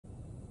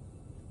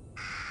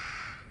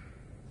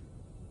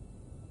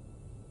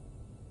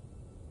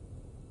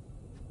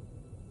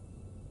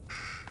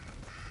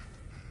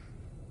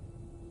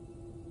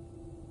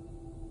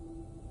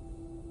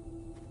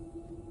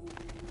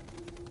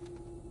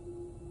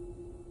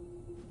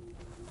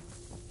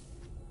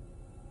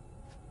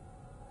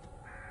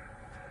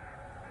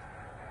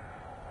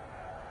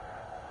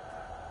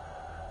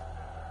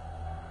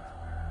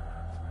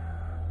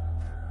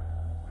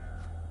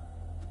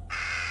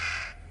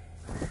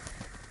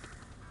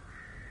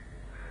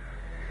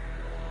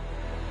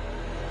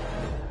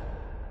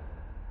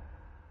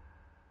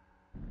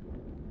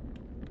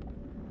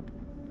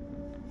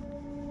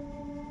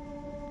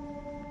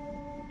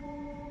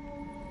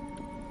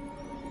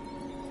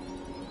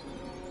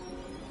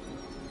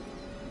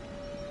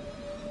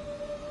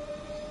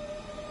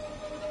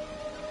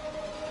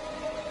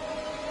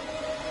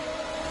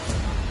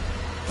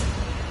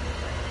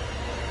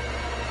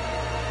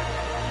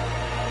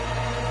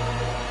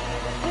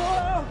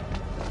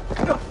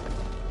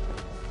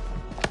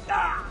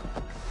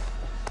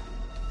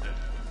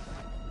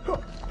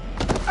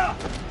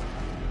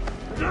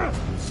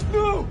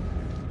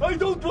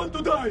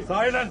die!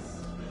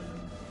 Silence!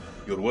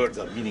 Your words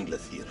are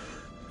meaningless here.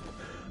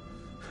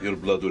 Your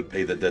blood will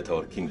pay the debt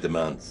our king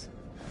demands.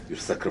 Your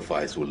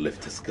sacrifice will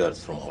lift his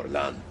curse from our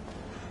land.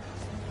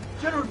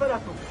 General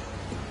Barato,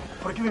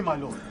 forgive me, my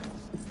lord.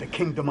 The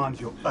king demands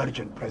your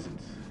urgent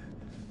presence.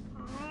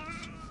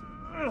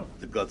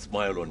 The gods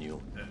smile on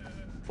you.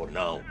 For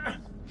now.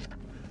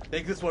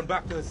 Take this one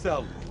back to his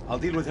cell. I'll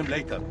deal with him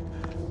later.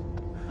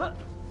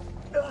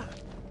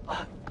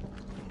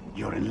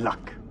 You're in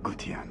luck,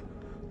 Gutian.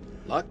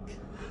 Luck?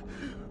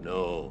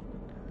 No.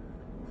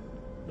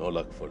 No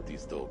luck for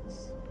these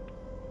dogs.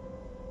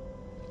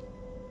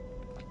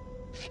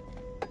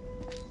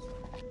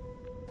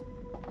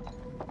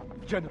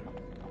 General,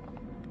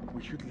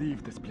 we should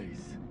leave this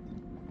place.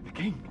 The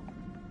king,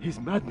 his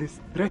madness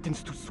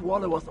threatens to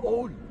swallow us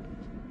all.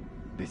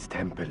 This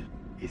temple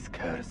is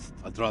cursed.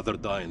 I'd rather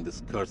die in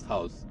this cursed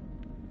house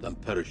than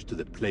perish to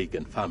the plague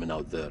and famine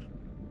out there.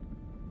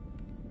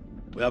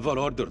 We have our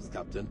orders,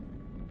 Captain.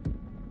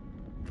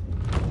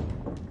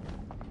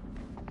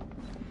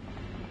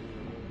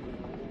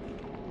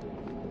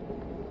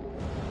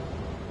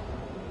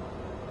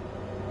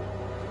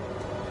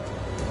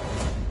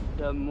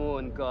 The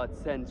moon god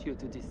sent you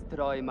to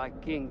destroy my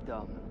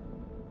kingdom.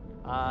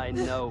 I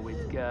know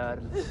it, girl.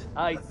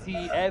 I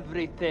see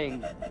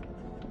everything.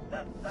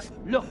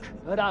 Look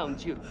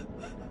around you.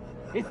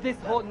 Is this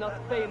hall not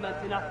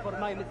famous enough for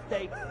my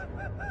mistakes?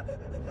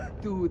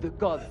 Do the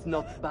gods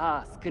not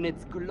bask in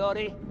its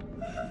glory?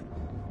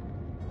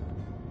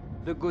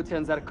 The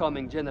Gutians are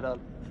coming, General.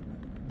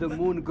 The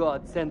moon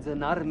god sends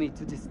an army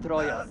to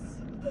destroy us.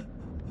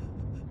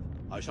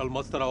 I shall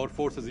muster our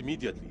forces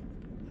immediately.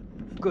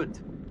 Good.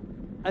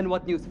 And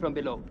what news from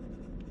below?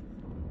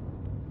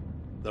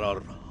 There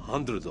are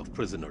hundreds of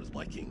prisoners,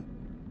 my king.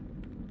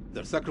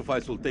 Their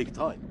sacrifice will take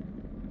time.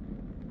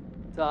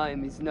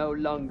 Time is no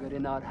longer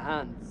in our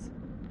hands.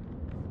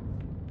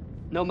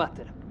 No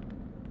matter.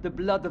 The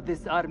blood of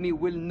this army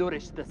will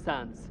nourish the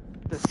sands.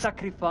 The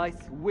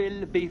sacrifice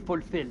will be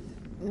fulfilled.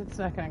 It's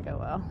not gonna go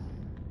well.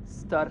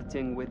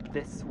 Starting with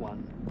this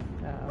one.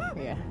 Oh,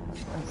 yeah.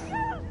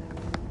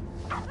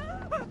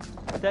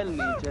 Tell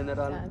me,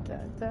 General.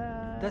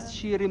 Does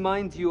she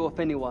remind you of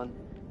anyone?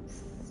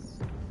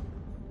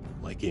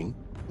 My king?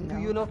 No.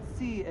 Do you not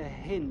see a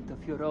hint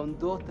of your own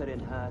daughter in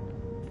her?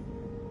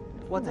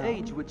 What No.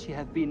 age would she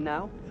have been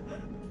now?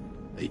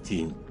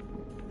 18.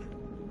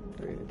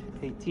 Rude.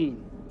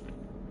 18.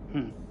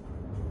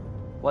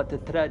 What a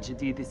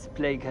tragedy this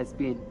plague has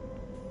been.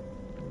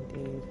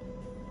 Indeed.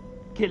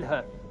 Kill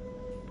her.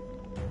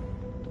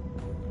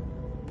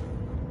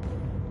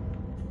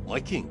 My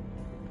king,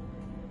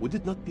 would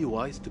it not be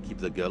wise to keep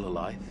the girl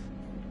alive?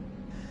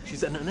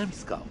 She's an enemy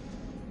scout.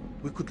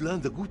 We could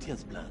learn the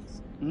Gutian's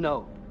plans.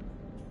 No.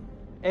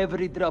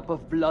 Every drop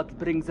of blood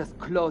brings us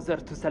closer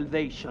to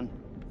salvation.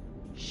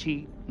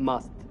 She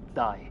must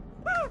die.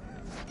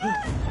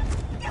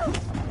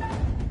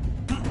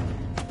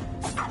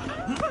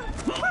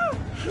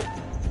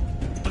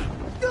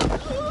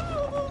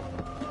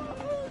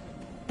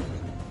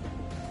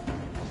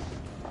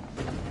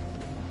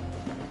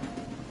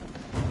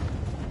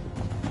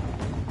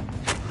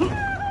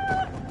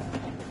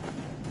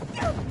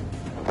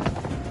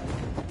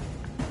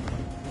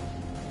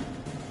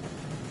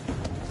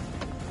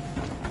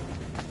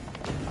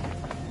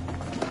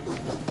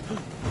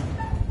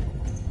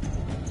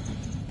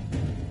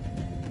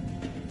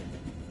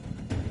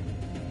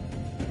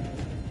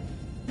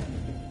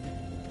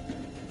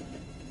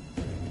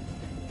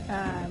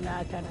 I'm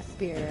not gonna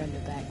spear her in the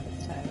back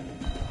this time.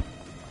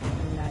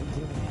 I'm not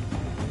doing it.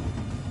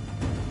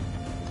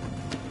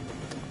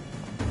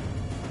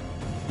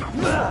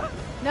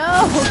 No!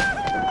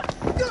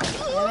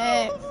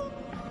 Damn it!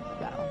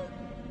 Go.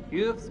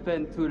 You've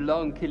spent too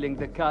long killing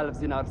the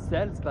calves in our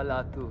cells,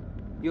 Balatu.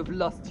 You've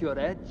lost your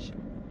edge.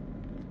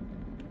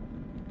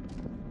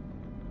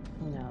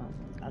 No,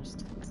 I'll just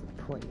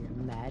support your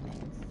madness.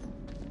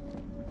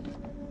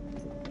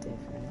 There's a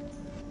difference.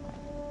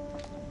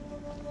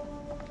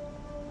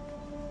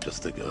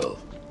 Just a girl.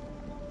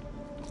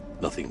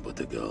 Nothing but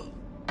a girl.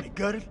 A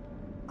girl?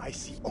 I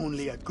see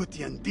only a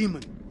Gutian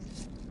demon.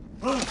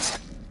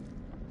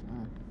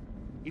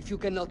 If you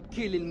cannot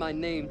kill in my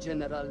name,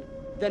 General,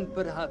 then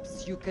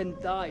perhaps you can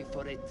die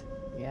for it.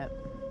 Yep,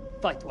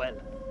 Fight well.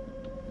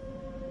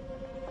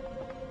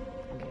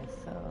 I guess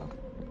so.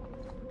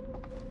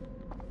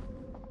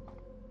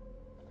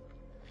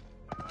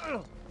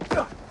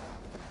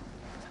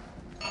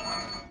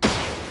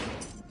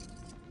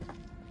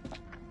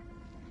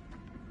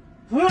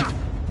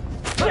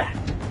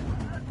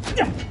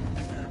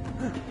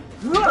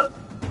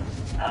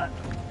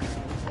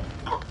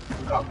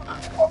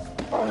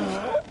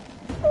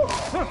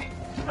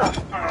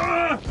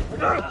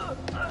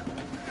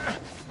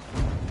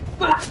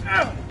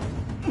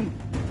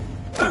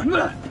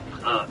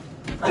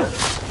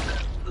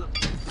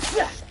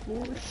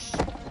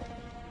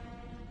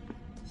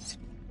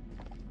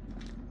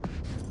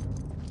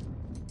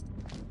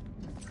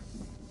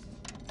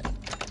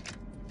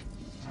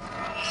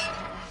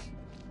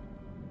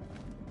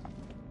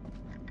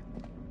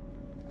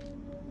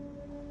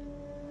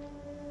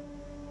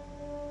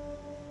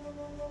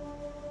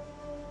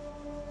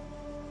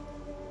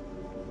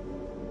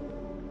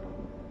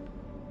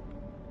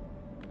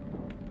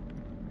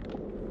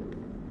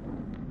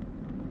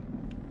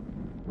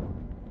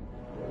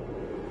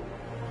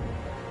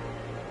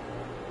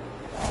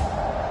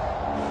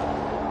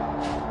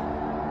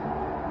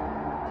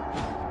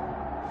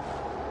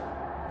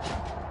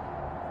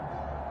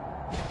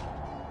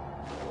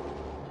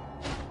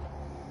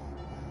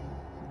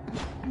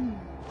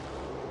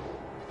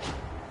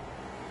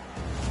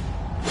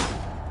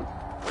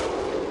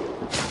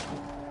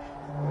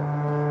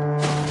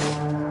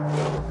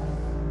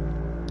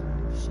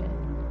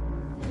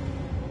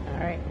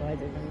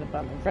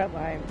 on the front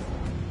lines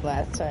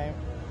last time.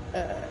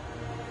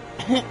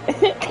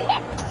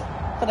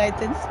 But I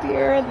did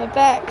spear her in the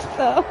back,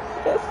 so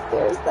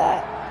there's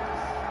that.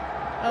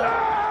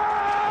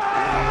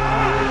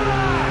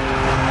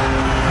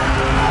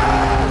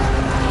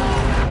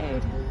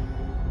 Okay.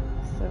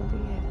 So be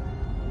it.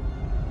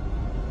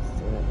 Let's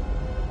do it.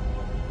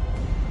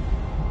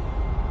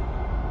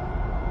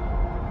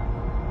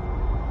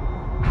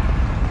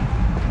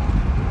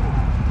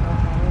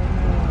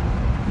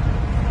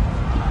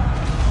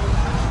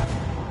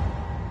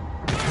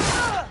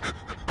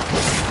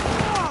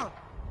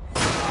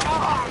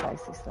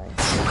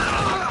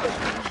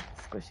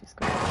 Squishy,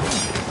 squishy.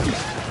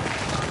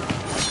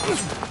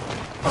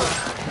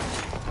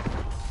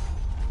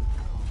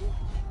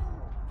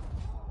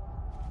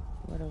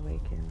 What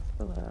awakens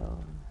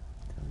below,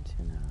 don't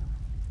you know?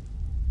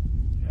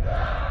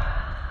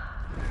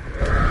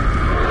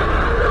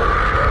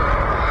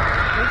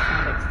 They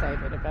sound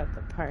excited about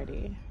the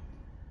party,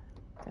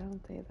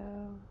 don't they,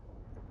 though?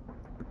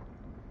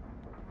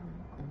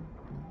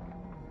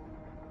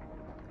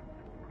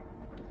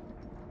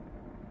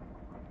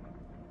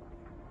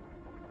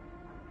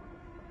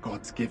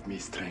 Gods give me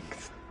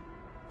strength.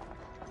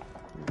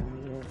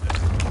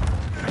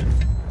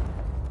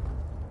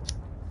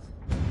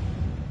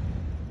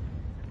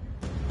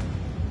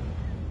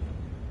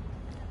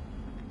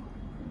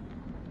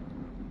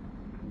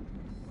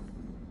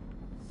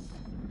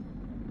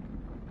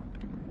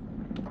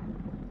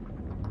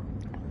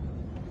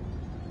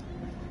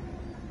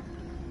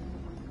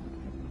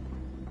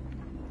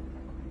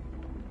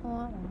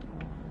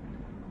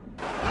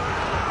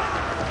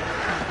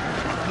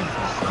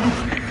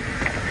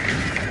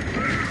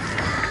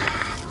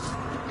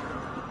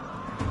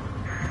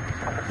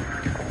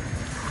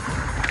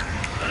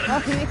 Oh,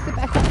 he makes it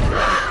back up. I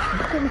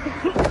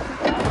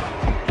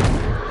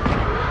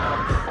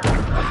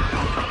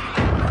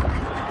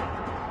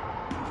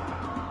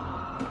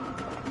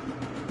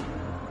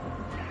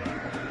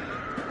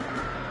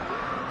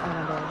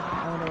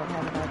wonder what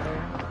happened out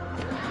there.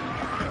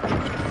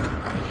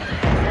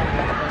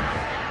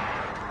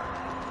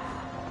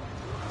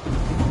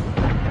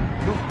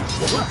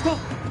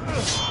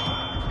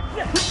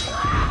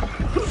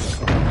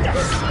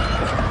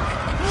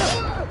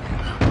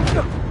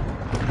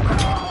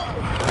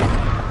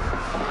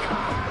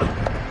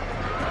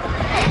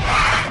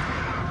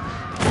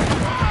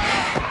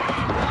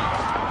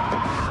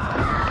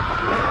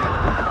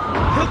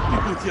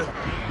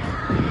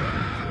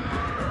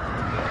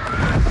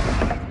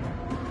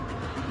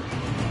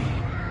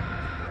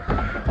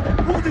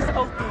 What is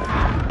out there?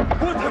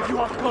 What have you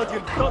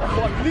Asgardian done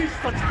to unleash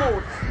such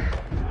force?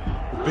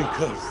 We've been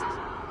cursed.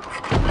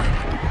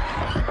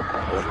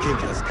 Our king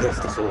has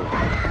cursed us all.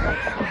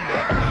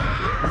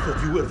 We thought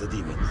you were the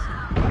demons.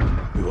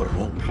 We were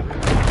wrong.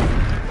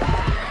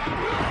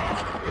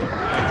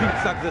 The king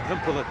sacked the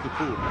temple at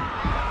Nippur.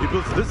 He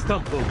built this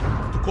temple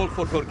to call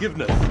for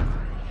forgiveness.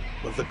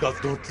 But the gods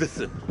don't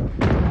listen.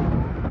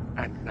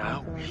 And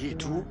now he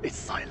too is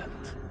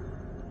silent.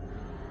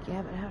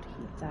 Yeah, but how'd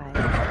he die?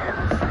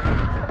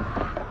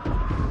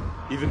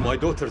 Even my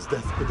daughter's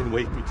death couldn't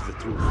wake me to the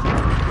truth.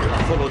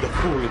 I followed a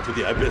fool into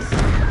the abyss.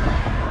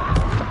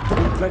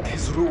 Don't let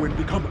his ruin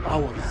become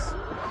ours.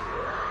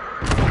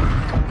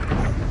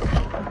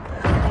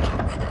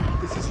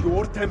 This is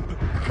your temple.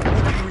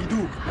 What can we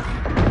do?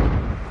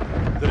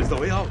 There is a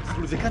way out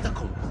through the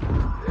catacombs.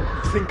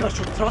 You think I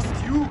should trust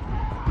you?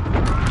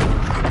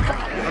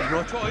 You have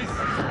no choice.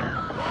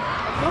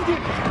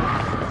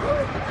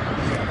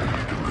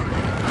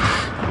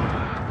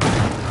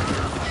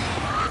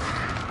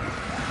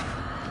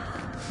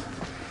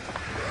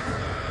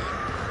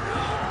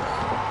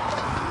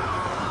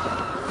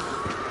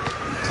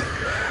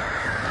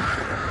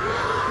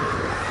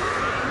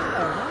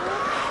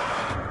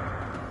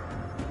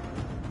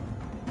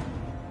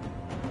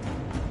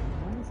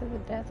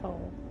 Death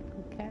hole,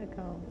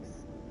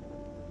 catacombs.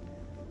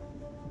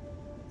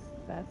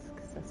 That's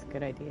a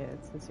good idea.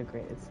 It's the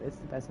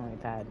best one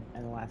we've had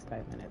in the last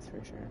 5 minutes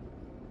for sure.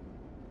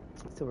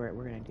 So we're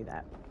gonna do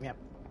that. Yep.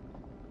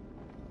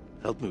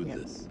 Help me with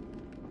this.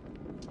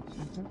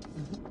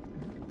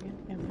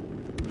 Yeah.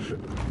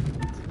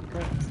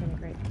 Great. It's gonna be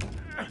great.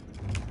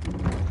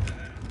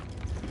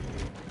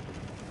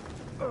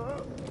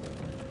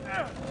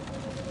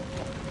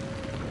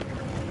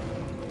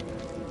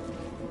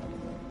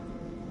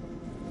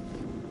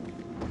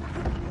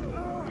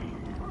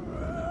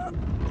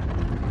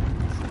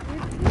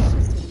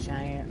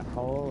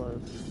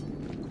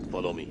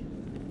 Follow me.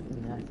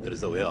 There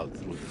is a way out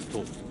through the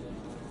tomb.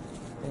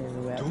 There's a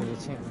way out through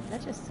the tomb.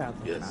 That just sounds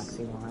like an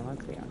oxymoron,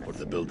 let's be honest. For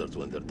the builders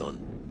when they're done.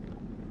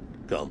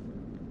 Come.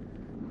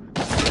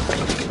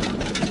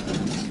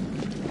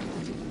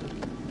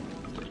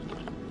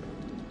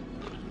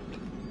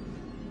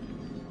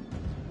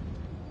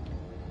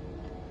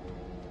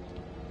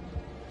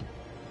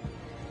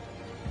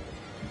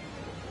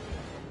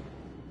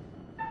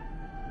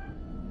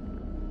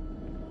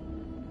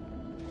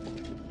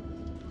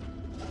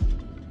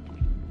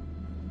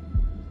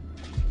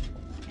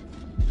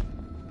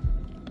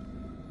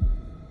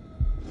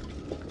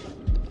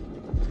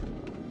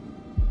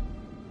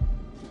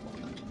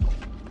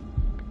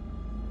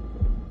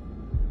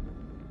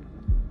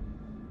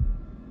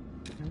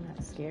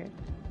 Scared?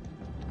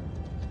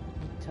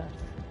 I'm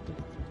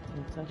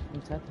tough.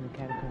 I'm tough in the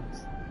catacombs.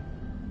 Oh,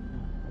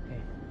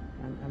 okay.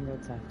 I'm real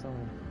tough, don't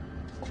worry.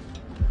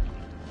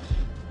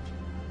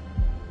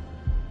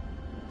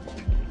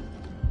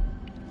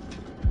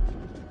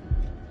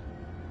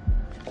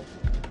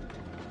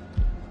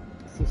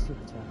 She's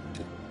super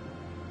tough.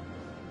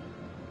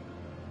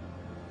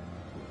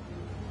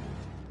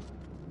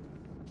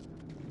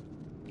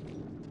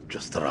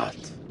 Just a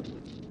rat.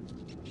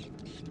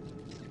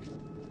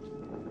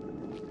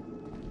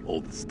 All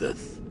this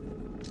death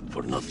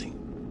for nothing.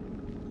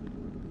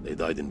 They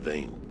died in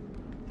vain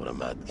for a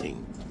mad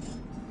king.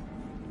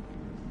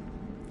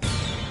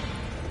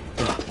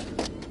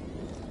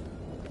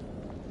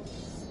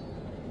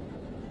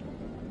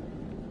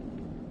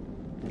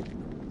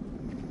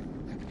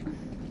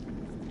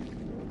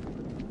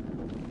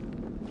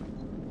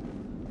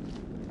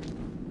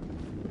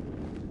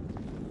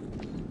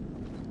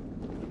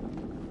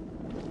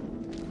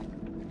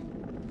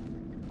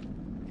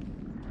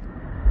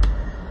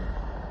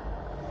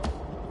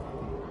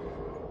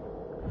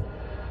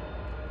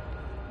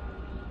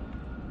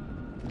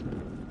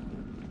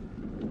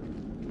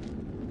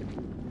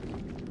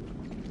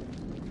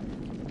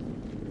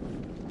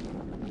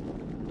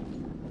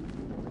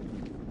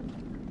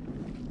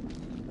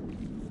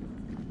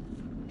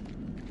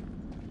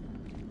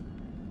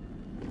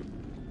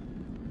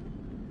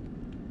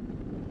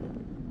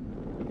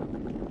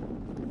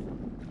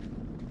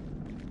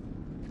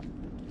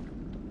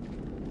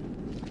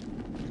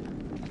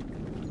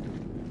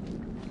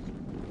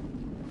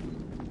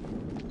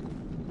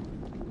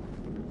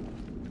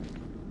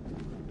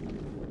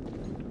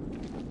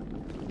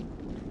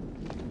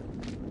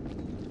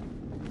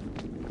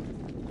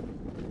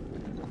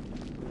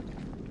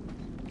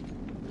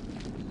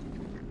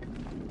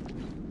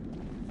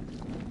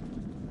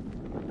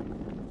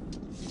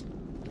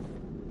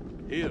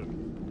 Here,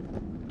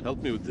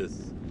 help me with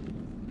this.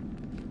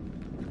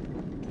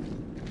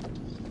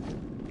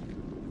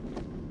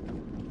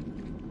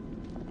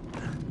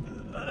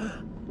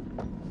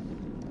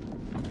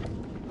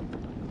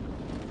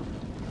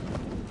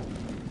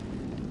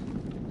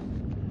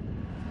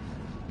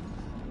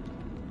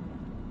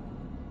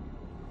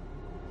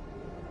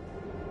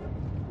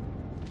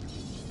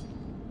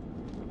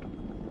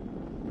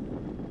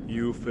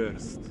 You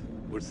first.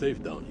 We're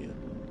safe down here.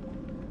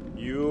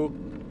 You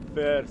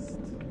first.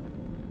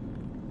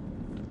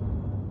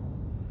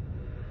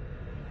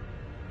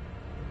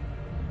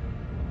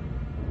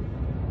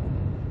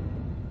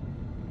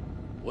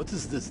 What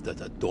is this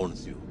that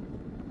adorns you?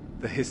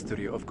 The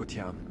history of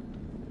Gutian.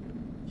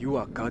 You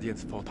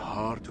Akkadians fought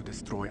hard to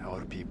destroy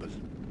our people.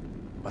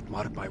 But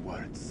mark my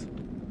words,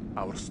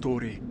 our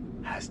story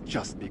has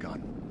just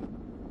begun.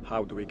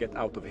 How do we get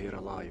out of here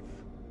alive?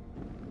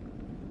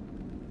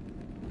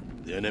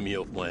 The enemy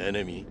of my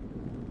enemy.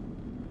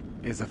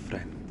 Is a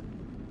friend.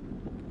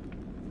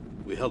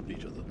 We help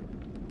each other.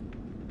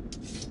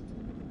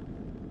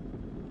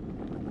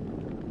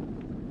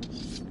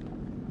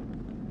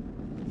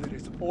 There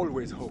is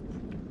always hope.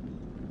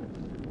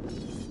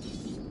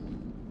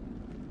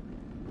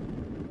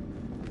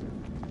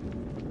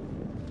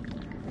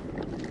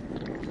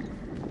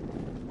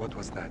 What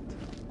was that?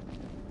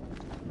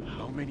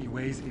 How many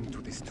ways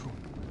into this tomb?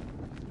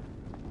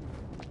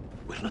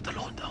 We're not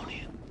alone down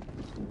here.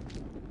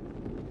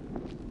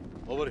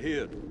 Over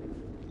here.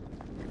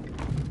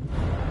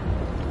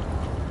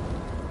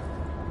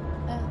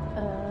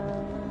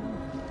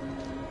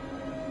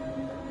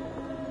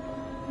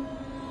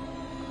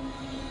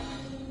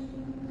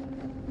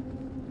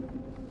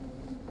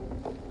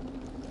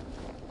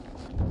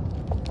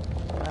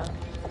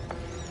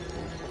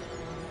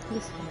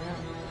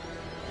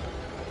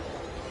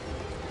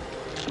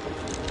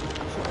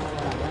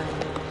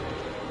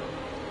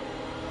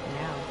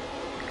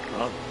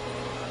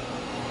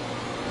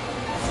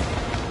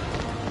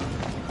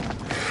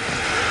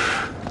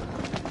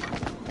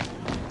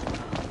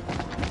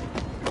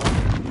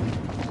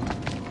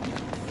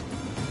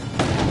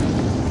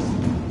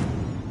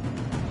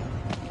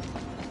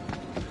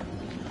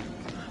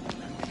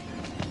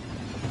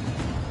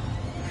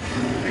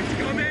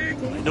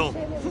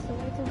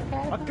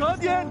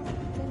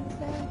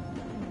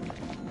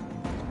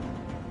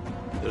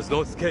 There's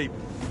no escape.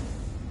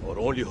 Our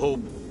only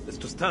hope is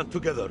to stand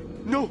together.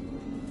 No!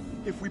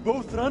 If we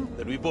both run,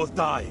 then we both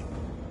die.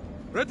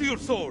 Ready your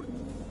sword!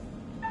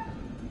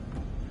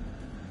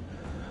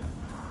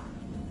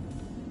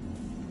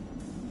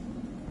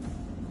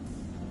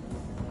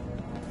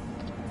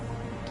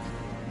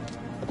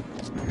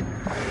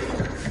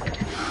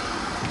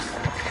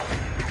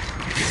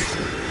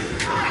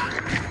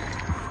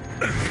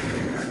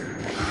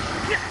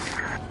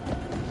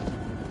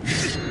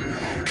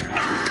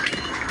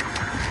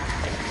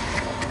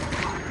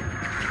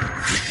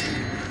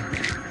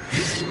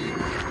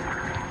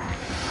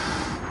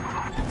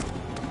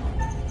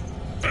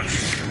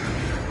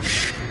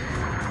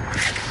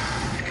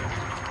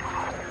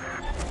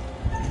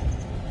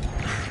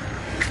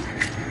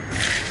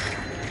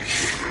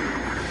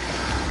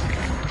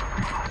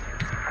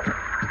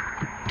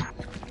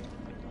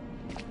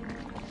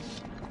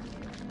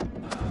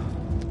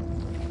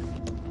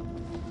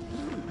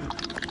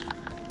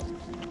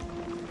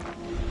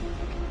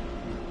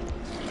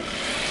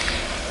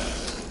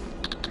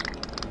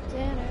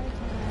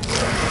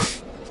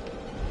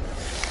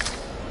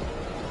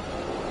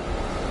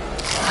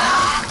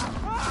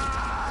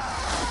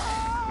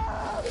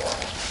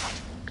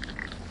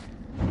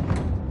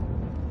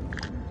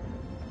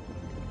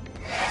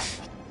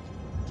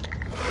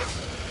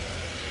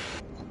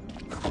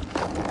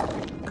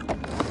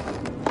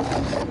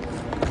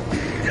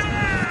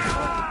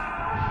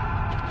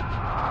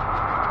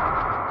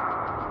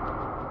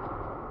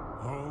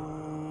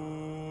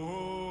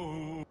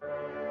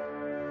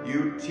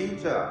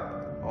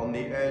 teeter on the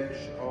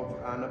edge of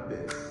an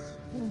abyss.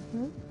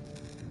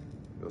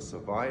 Your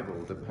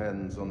survival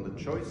depends on the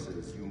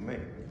choices you make.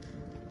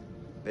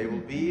 They will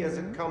be as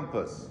a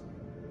compass,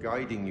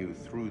 guiding you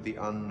through the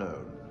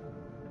unknown.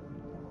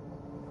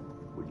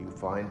 Will you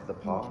find the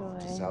path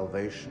to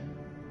salvation,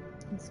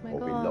 or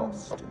be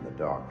lost in the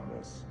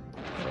darkness?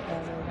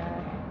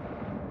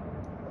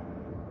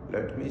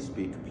 Let me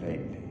speak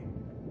plainly.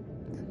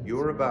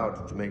 You're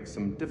about to make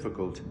some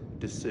difficult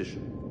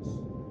decisions.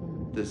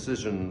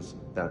 Decisions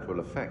that will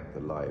affect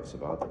the lives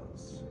of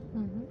others.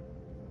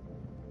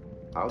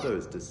 How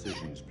those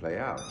decisions play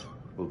out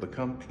will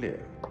become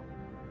clear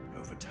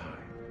over time.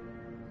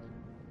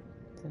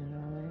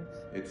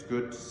 It's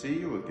good to see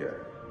you again.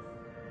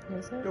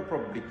 Is it? You're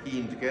probably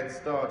keen to get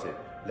started.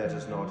 Let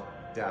us not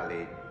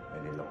dally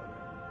any longer.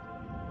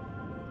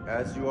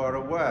 As you are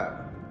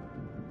aware,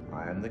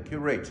 I am the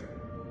curator,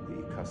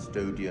 the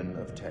custodian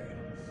of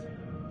tales.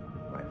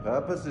 My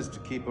purpose is to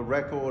keep a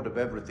record of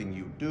everything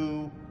you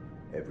do,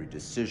 every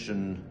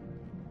decision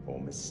or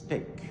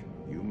mistake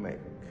you make.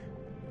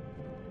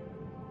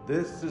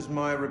 This is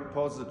my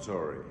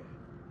repository.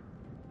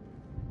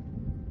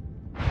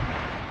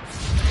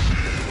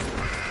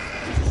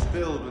 It is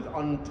filled with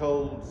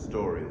untold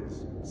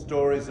stories.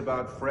 Stories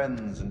about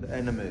friends and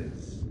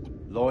enemies,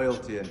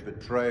 loyalty and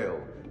betrayal,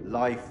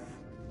 life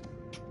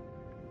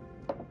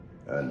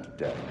and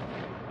death.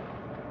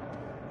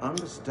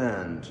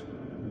 Understand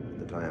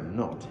that I am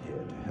not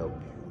here to help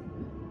you.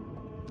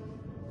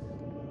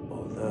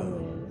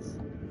 Although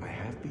I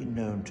have been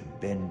known to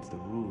bend the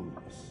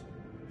rules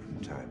from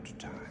time to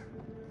time.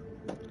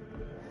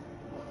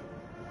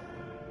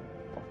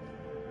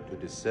 To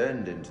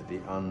descend into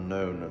the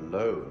unknown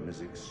alone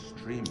is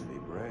extremely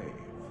brave.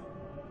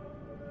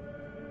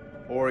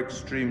 Or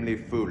extremely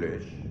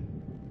foolish.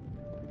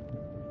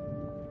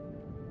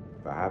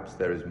 Perhaps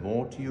there is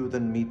more to you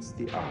than meets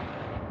the eye.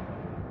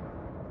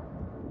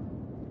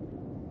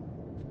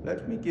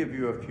 Let me give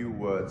you a few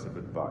words of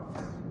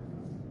advice.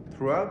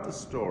 Throughout the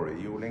story,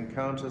 you will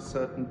encounter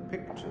certain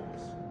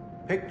pictures.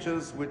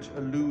 Pictures which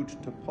allude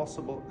to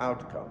possible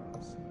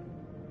outcomes.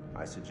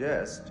 I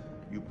suggest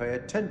you pay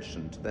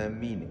attention to their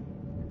meaning.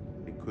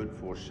 It could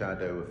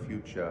foreshadow a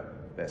future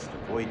best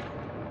avoided.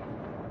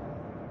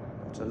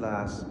 But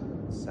alas,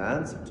 the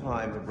sands of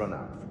time have run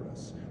out for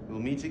us. We'll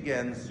meet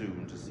again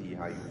soon to see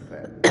how you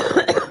fared.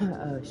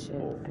 Oh shit,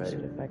 I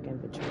should have fucking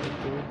betrayed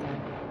dude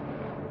then.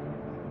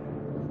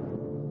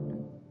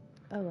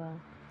 Oh well,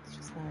 it's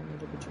just how I need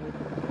to betray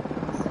people.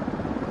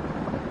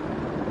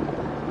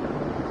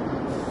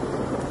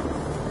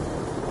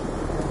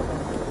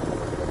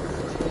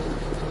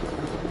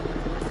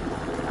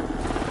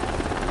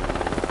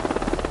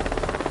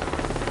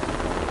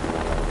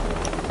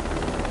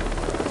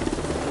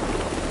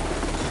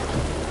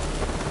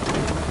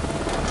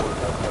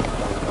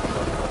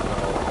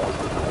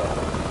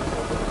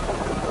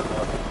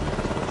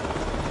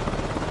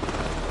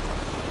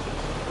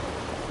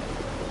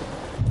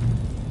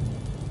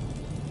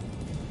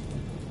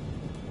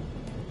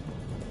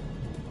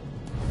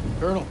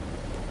 Colonel,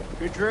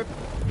 good trip?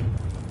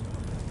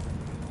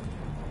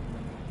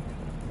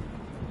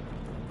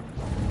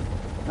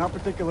 Not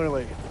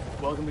particularly.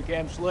 Welcome to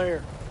Camp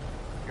Slayer.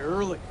 You're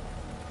early.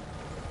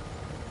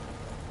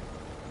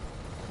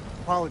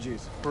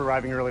 Apologies for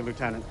arriving early,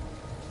 Lieutenant.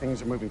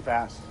 Things are moving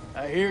fast.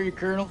 I hear you,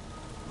 Colonel.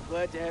 I'm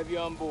glad to have you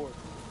on board.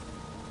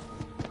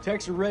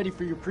 Techs are ready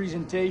for your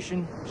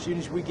presentation. As soon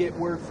as we get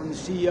word from the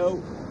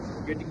CEO,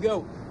 we're good to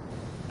go.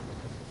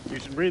 You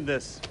should read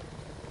this.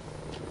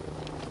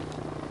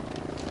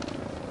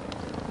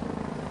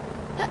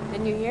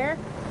 Didn't you hear?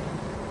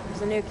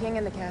 There's a new king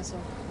in the castle.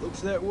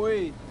 Looks that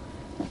way.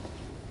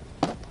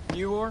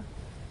 You are?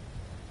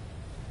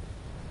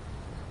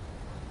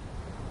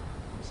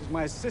 This is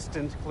my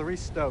assistant,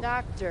 Clarice Stokes.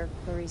 Dr.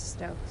 Clarice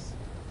Stokes.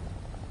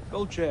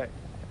 Kolchak.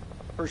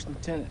 First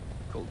Lieutenant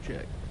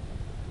Kolchak.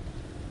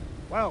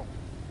 Wow.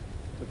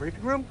 The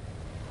briefing room?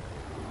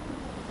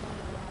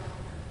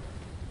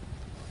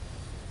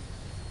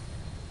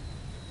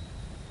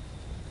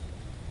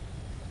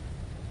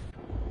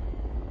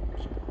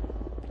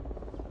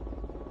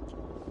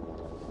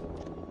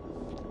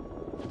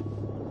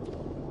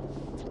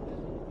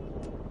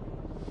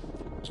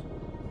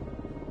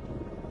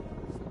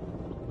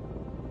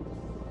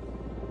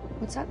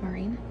 What's up,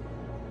 Marine?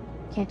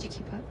 Can't you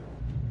keep up?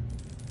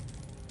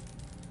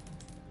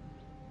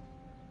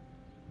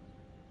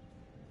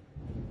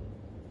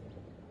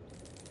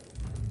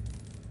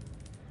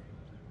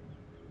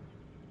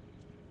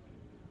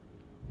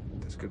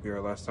 This could be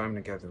our last time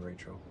together,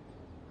 Rachel.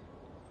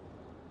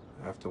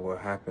 After what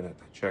happened at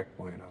the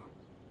checkpoint,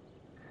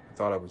 I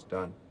thought I was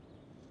done.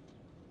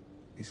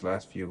 These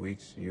last few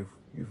weeks,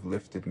 you've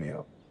lifted me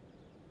up.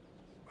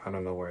 I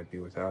don't know where I'd be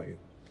without you.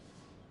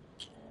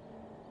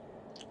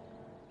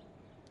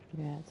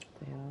 Yeah, that's what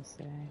they all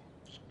say.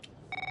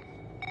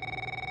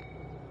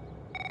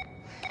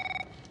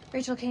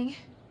 Rachel King?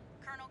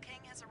 Colonel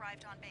King has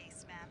arrived on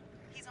base, ma'am.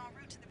 He's en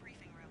route to the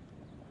briefing room.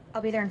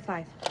 I'll be there in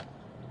 5.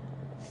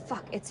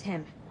 Fuck, it's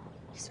him.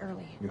 He's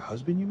early. Your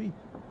husband, you mean?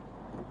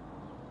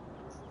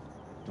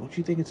 Don't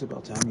you think it's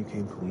about time you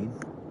came clean?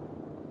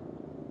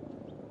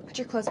 Put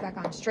your clothes back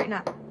on. Straighten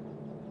up.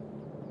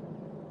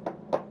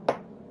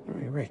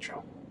 Hey,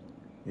 Rachel,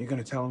 you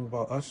gonna tell him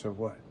about us or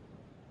what?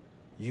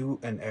 You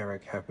and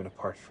Eric have been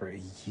apart for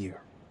a year.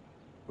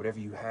 Whatever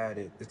you had,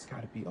 it's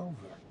gotta be over.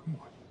 Come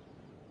on.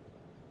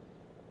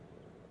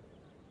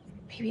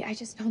 Baby, I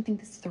just don't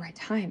think this is the right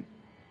time.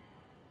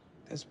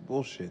 That's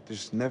bullshit.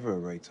 There's never a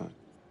right time.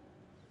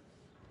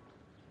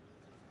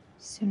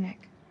 Soon,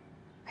 Nick.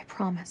 I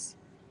promise.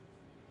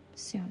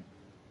 Soon.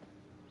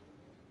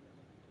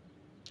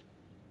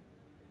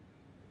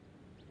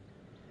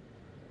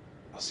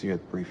 I'll see you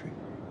at the briefing.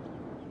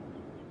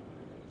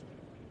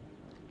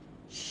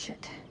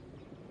 Shit.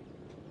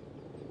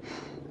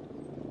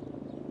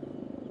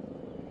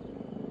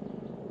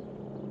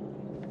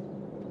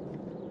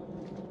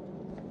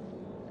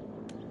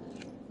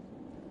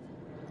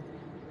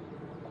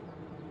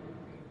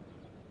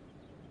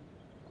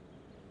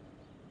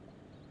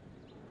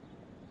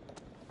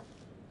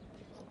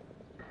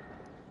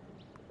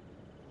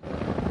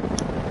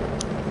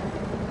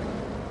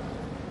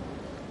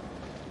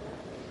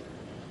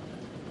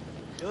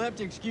 You'll have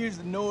to excuse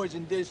the noise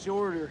and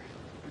disorder.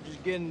 We're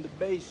just getting the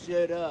base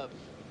set up.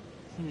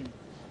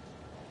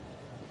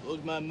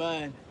 Blows my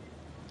mind.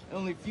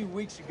 Only a few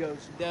weeks ago,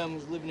 Saddam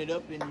was living it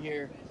up in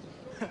here.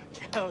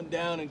 Chowing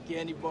down on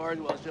candy bars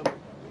while some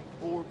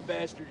poor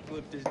bastard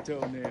clipped his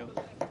toenail.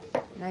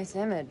 Nice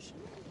image.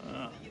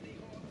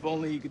 If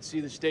only you could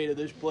see the state of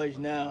this place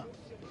now.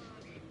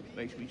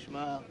 Makes me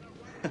smile.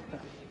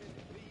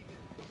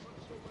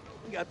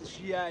 We got the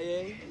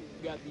CIA,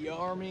 we got the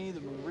Army,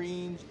 the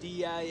Marines,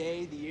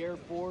 DIA, the Air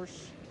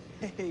Force.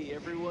 Hey,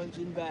 everyone's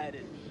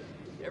invited.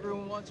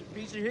 Everyone wants a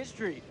piece of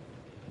history.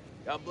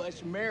 God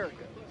bless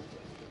America.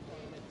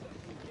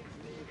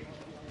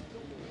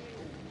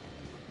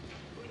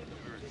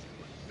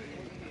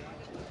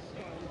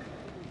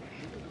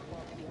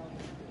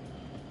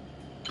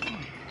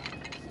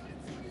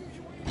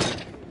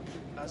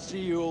 I see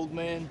you, old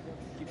man.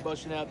 Keep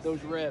busting out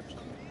those reps.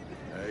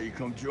 Hey, you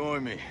come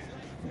join me.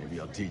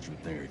 Maybe I'll teach you a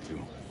thing or two.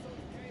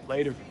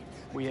 Later.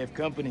 We have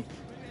company.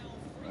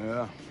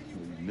 Yeah,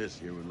 maybe Miss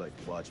here would like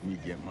to watch me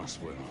get my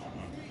sweat on.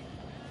 Huh?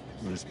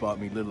 You wanna spot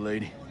me, little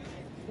lady?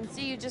 Can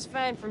see you just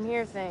fine from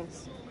here,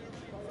 thanks.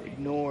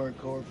 Ignore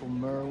Corporal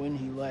Merwin.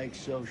 He lacks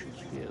social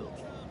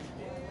skills.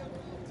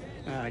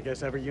 I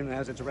guess every unit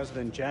has its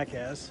resident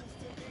jackass.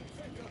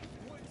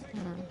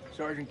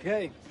 Sergeant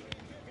K.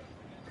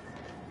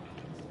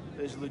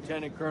 This is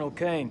Lieutenant Colonel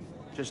Kane.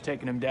 Just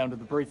taking him down to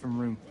the briefing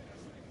room.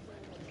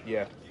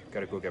 Yeah,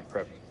 gotta go get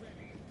prepped.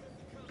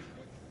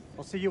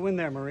 I'll see you in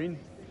there, Marine.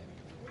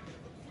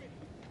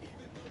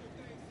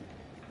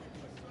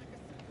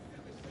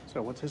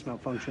 So what's his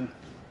malfunction?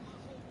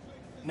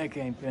 Nick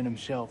ain't been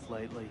himself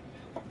lately.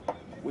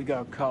 We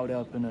got caught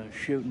up in a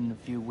shooting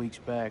a few weeks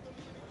back.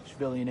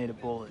 Civilian ate a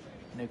bullet.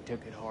 Nick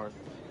took it hard.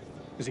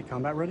 Is he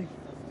combat ready?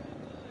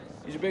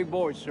 He's a big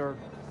boy, sir.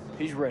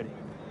 He's ready.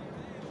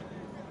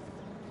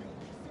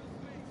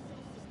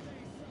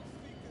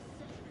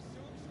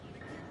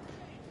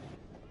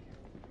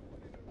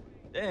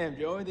 Damn,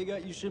 Joey, they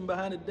got you sitting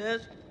behind a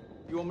desk?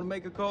 You want me to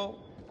make a call?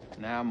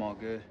 Nah, I'm all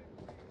good.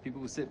 People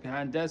who sit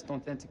behind desks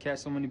don't tend to catch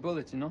so many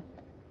bullets, you know?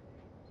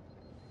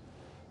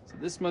 So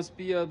this must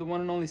be the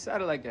one and only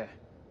satellite guy.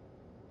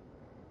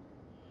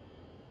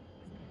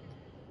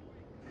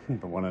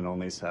 The one and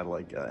only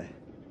satellite guy.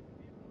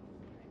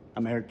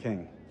 I'm Eric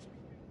King.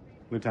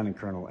 Lieutenant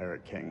Colonel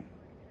Eric King.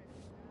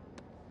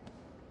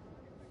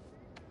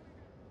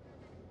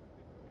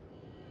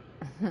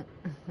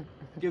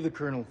 Give the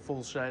Colonel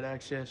full site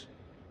access.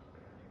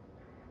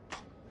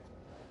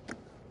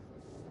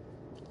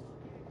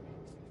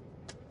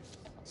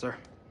 Sir.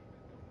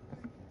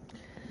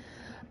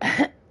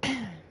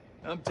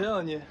 I'm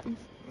telling you, when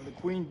the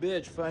Queen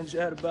bitch finds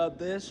out about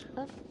this,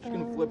 she's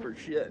gonna flip her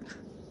shit.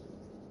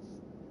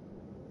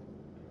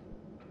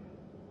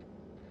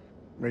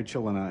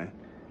 Rachel and I,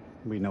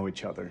 we know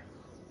each other.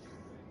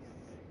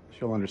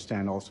 She'll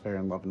understand all's fair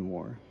in love and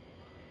war.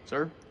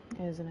 Sir?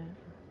 Isn't it?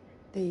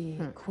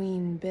 The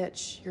queen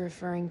bitch you're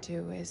referring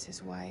to is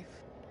his wife.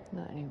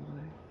 Not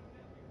anymore.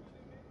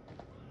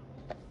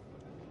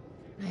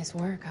 Nice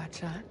work,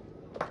 Hotshot.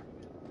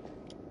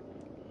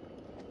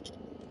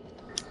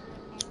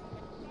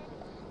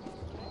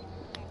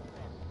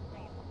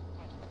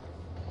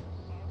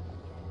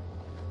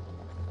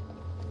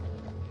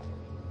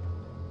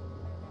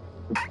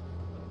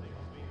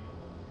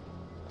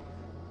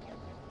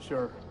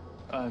 Sir,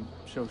 I'm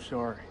so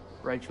sorry.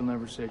 Rachel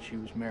never said she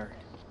was married.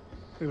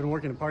 We've been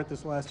working apart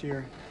this last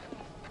year.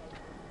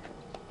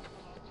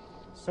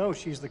 So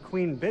she's the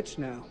queen bitch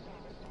now.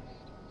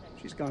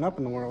 She's gone up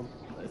in the world.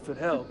 If it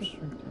helps,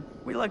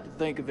 we like to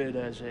think of it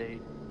as a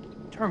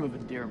term of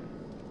endearment.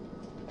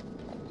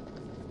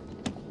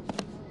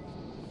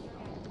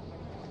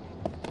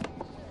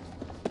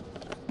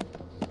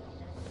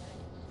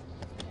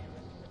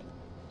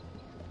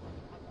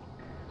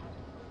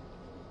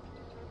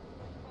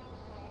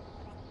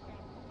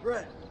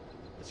 Brett,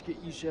 let's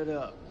get you set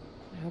up.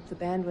 I hope the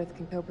bandwidth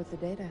can cope with the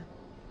data.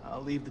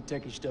 I'll leave the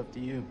techie stuff to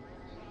you.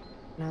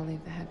 And I'll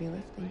leave the heavy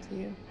lifting to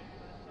you.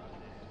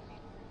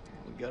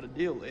 We got a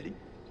deal, lady.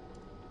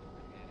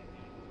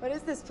 What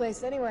is this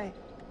place, anyway?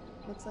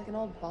 Looks like an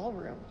old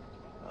ballroom.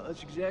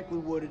 That's exactly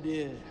what it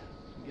is.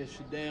 I guess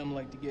Saddam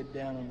liked to get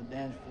down on the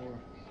dance floor.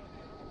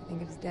 I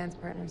think if his dance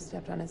partner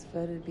stepped on his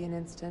foot, it'd be an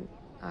instant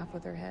off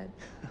with her head.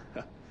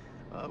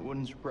 It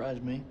wouldn't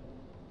surprise me.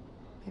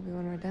 Maybe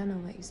when we're done,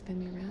 I'll let you spin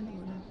me around a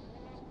little.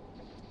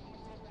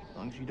 As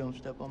long as you don't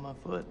step on my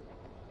foot.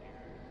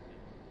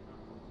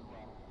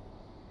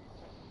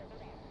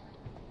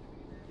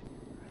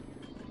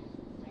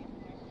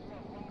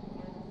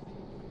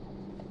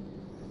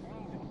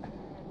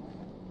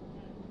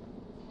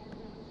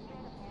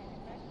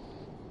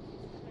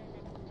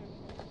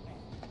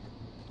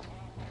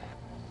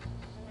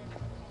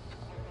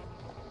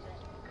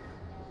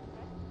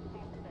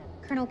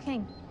 Colonel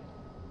King.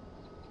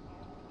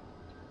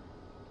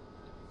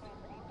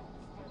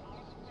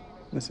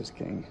 Mrs.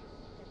 King.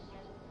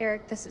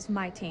 Eric, this is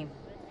my team.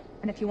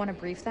 And if you want to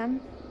brief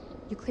them,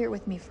 you clear it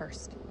with me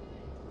first.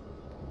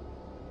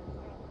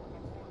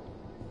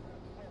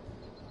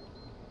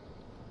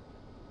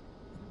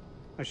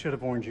 I should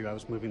have warned you I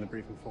was moving the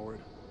briefing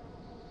forward.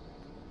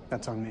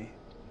 That's on me.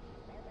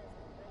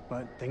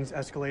 But things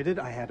escalated,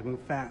 I had to move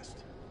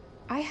fast.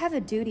 I have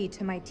a duty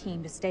to my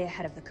team to stay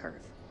ahead of the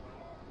curve.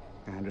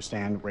 I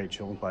understand,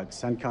 Rachel, but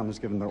CENTCOM has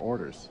given their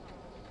orders.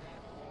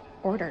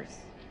 Orders?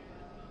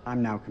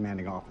 I'm now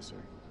commanding officer.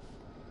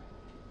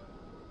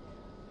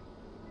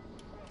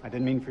 I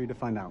didn't mean for you to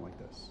find out like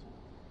this.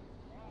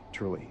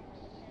 Truly.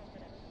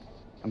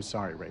 I'm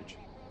sorry, Rach.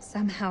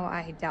 Somehow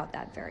I doubt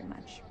that very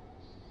much.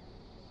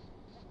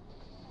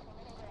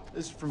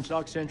 This is from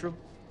SOC Central.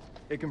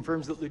 It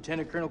confirms that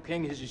Lieutenant Colonel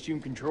King has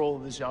assumed control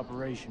of this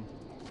operation.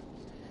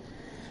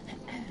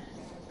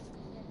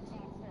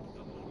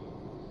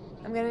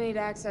 I'm gonna need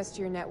access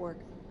to your network.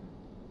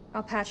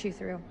 I'll patch you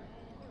through.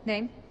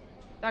 Name?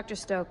 Dr.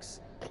 Stokes.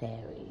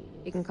 Clarice.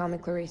 You can call me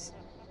Clarice.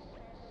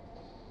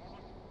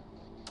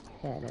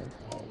 Clarice.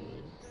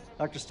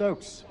 Dr.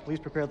 Stokes, please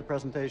prepare the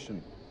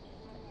presentation.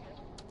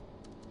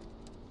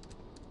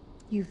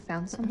 You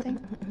found something?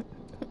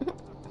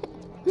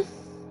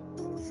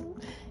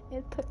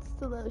 It puts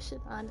the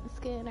lotion on the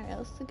skin or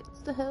else it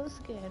gets the whole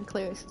skin.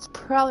 Clarice, it's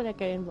probably not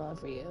getting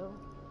involved for you.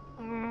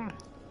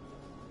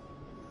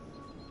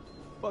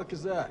 Fuck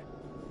is that?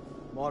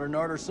 Modern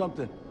art or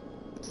something?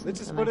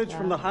 This is footage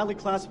from the highly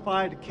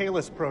classified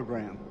Kalis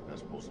program.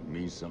 That's supposed to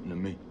mean something to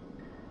me.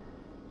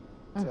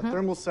 It's a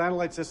thermal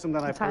satellite system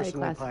that It's I highly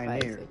personally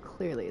classified, pioneered. so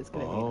clearly it's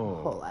going to mean a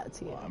whole lot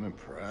to you. Well, I'm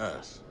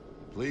impressed.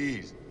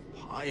 Please,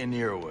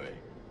 pioneer away.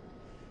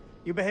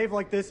 You behave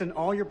like this in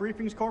all your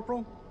briefings,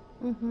 Corporal?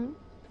 Mm-hmm.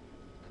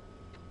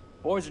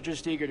 Boys are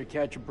just eager to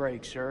catch a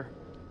break, sir.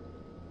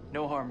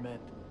 No harm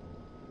meant.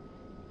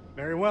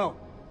 Very well.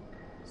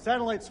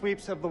 Satellite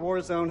sweeps of the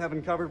war zone have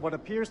uncovered what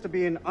appears to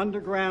be an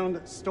underground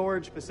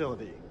storage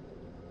facility.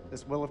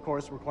 This will, of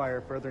course,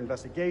 require further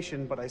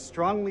investigation, but I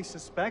strongly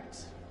suspect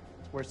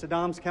it's where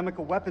Saddam's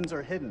chemical weapons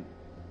are hidden.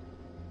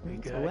 We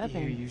got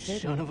you, you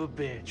son of a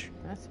bitch.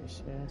 That's for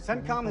sure.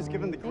 CENTCOM has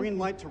given the green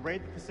light to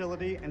raid the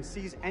facility and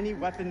seize any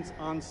weapons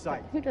on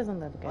site. Who doesn't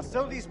love good?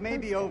 Hostilities may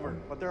be over,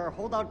 but there are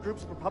holdout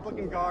groups of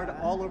Republican Guard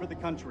all over the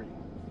country.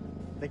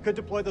 They could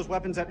deploy those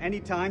weapons at any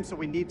time, so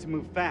we need to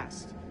move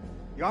fast.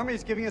 The Army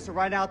is giving us a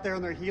ride out there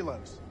in their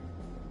helos.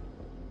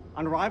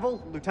 On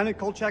arrival, Lieutenant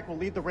Kolchak will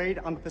lead the raid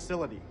on the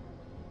facility.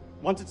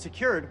 Once it's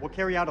secured, we'll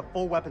carry out a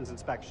full weapons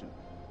inspection.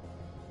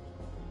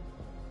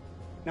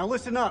 Now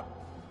listen up.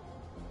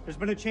 There's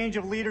been a change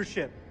of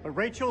leadership, but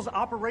Rachel's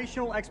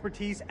operational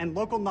expertise and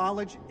local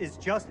knowledge is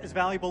just as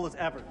valuable as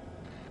ever.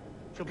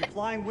 She'll be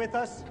flying with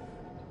us,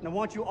 and I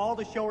want you all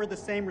to show her the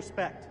same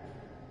respect.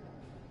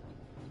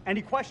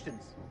 Any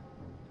questions?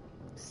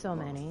 So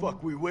many.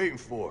 Fuck we waiting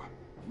for?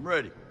 I'm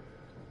ready.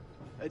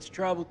 It's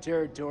tribal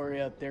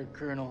territory out there,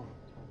 Colonel.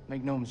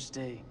 Make no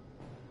mistake.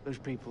 Those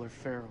people are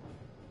feral.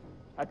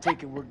 I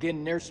take it we're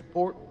getting their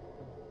support?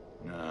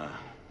 Nah.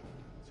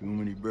 Too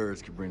many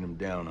birds could bring them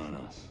down on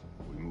us.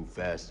 We move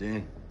fast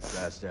in,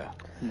 fast out.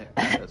 Yeah,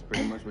 that's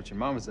pretty much what your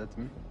mama said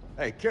to me.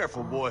 Hey,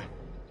 careful, boy.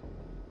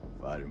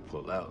 If I didn't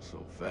pull out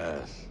so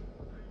fast,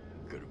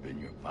 it could have been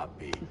your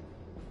papi.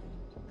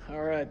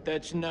 All right,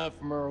 that's enough,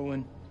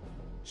 Merwin.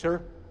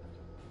 Sir,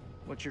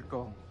 what's your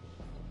call?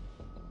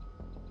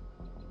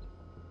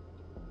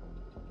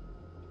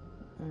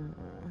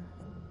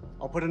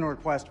 I'll put in a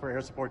request for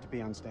air support to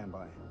be on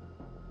standby.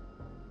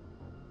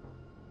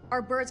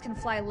 Our birds can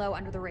fly low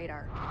under the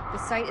radar. The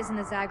site is in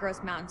the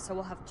Zagros Mountains, so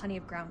we'll have plenty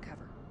of ground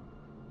cover.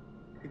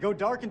 We go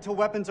dark until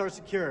weapons are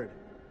secured.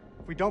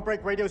 If we don't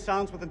break radio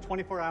silence within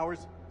 24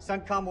 hours,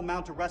 CENTCOM will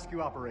mount a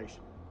rescue operation.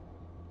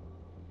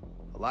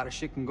 A lot of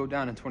shit can go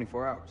down in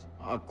 24 hours.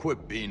 I'll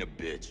quit being a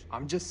bitch.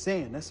 I'm just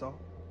saying, that's all.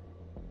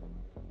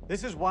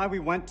 This is why we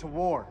went to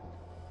war.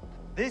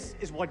 This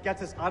is what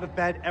gets us out of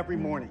bed every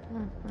morning.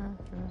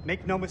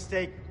 Make no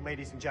mistake,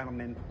 ladies and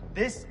gentlemen,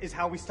 this is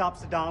how we stop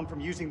Saddam from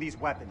using these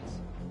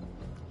weapons.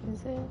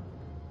 Is it?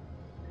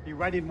 Be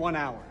ready in 1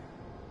 hour.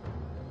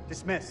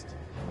 Dismissed.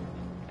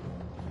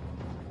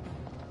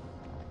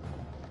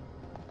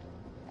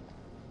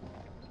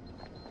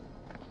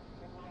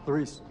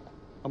 Clarice,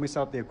 help me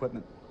set up the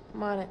equipment.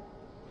 I'm on it.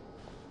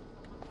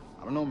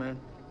 I don't know, man.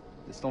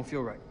 This don't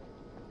feel right.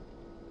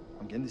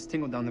 I'm getting this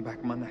tingle down the back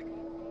of my neck.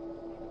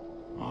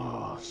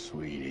 Oh,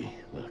 sweetie.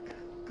 Look,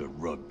 good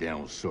rub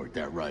down will sort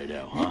that right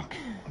out, huh?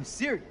 I'm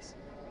serious.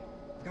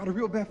 I got a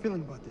real bad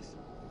feeling about this.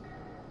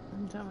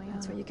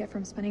 That's what you get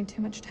from spending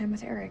too much time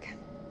with Eric.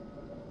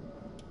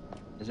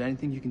 Is there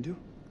anything you can do?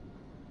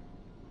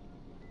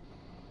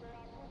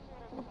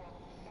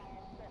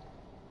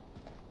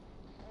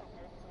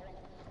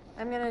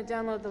 I'm gonna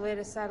download the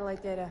latest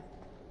satellite data.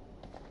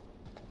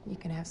 You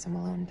can have some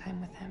alone time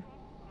with him.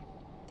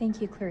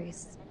 Thank you,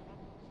 Clarice.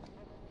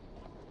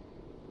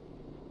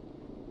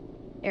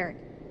 Eric,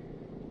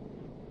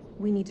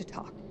 we need to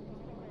talk.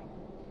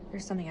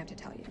 There's something I have to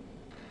tell you.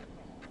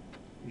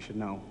 You should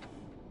know.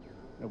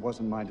 It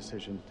wasn't my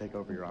decision to take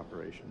over your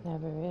operation.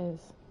 Never is.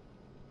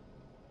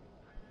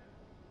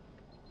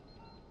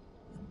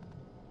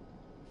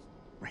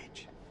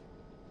 Rach,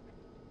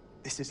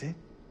 this is it?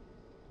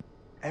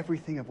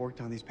 Everything I've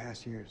worked on these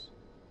past years.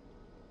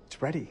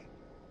 It's ready.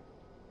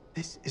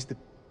 This is the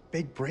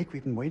big break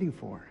we've been waiting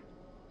for.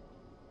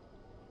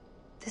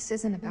 This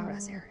isn't about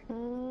us, Eric.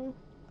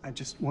 I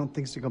just want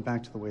things to go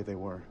back to the way they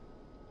were.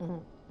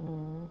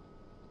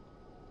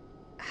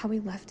 How we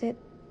left it,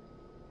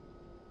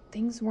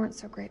 things weren't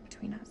so great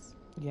between us.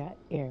 Yeah,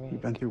 Eric.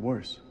 We've been through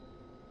worse.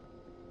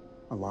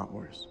 A lot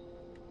worse.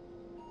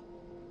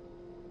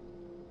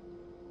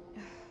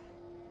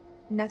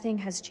 Nothing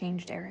has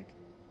changed, Eric.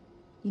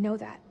 You know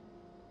that.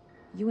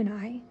 You and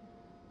I,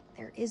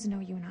 there is no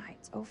you and I.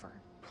 It's over.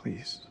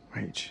 Please,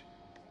 Rach,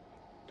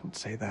 don't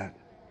say that.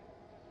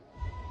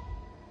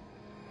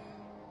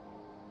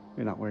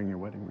 You're not wearing your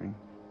wedding ring.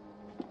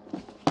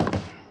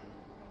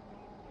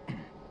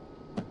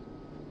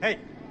 Hey,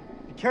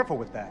 be careful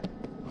with that.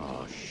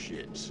 Oh,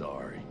 shit,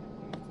 sorry.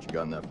 What you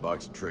got in that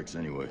box of tricks,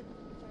 anyway?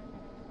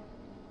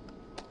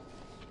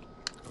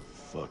 The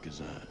fuck is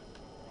that?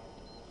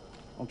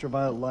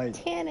 Ultraviolet light.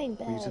 Tanning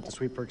We use bed. it to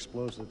sweep for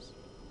explosives.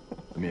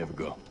 Let me have a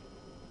go.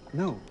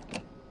 No.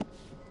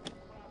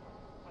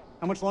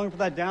 How much longer for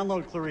that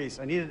download, Clarice?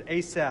 I need it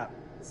ASAP.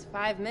 Is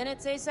 5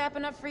 minutes ASAP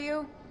enough for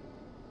you?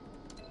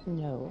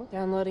 No.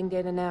 Downloading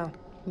data now.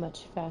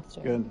 Much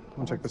faster. Good.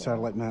 I'll check the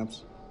satellite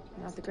maps.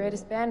 Not the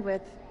greatest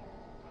bandwidth.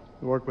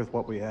 We work with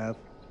what we have.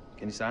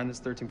 Can you sign this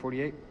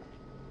 1348?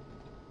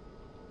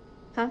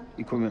 Huh?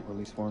 Equipment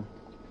release form.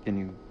 Can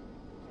you...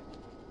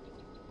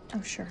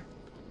 Oh, sure.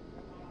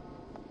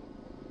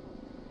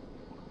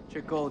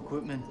 Check all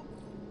equipment,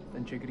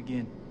 then check it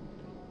again.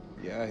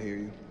 Yeah, I hear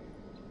you.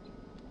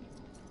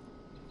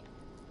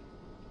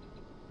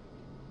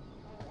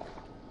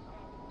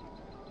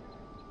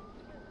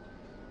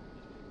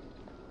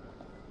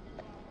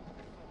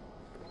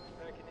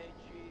 Kraken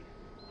AG,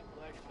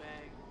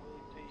 Flashbang,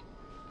 Willie Pete.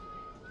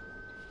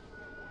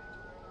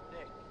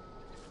 Nick,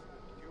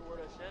 you hear what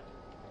I said?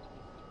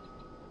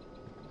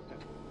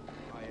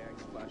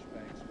 IX,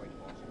 flashbangs, white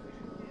phosphorus.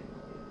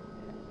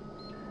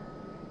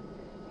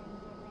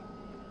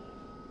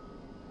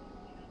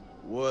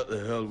 What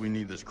the hell do we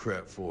need this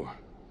crap for?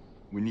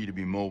 We need to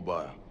be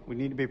mobile. We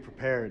need to be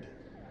prepared.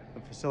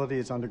 The facility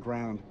is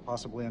underground,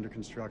 possibly under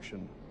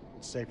construction.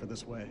 It's safer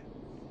this way.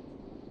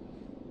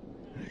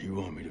 You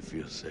want me to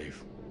feel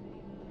safe?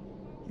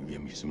 You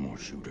give me some more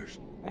shooters.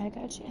 I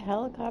got your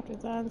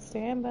helicopters on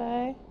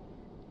standby.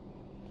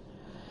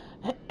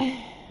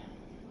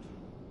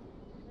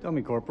 Tell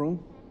me,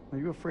 Corporal, are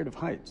you afraid of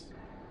heights?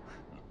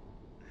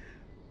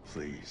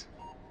 Please.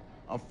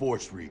 I'm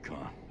Force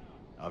Recon.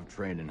 I've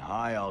trained in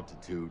high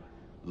altitude,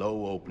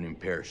 low opening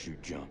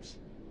parachute jumps.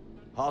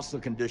 Hostile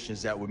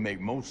conditions that would make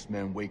most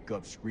men wake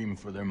up screaming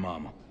for their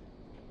mama.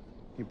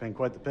 You paint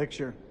quite the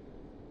picture.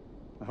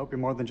 I hope you're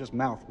more than just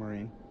mouth,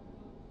 Marine.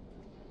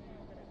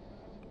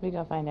 We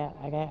gonna find out.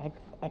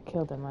 I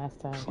killed him last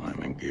time.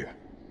 Climbing gear.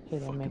 He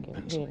didn't make it.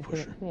 pencil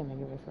pusher. He didn't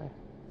make it before.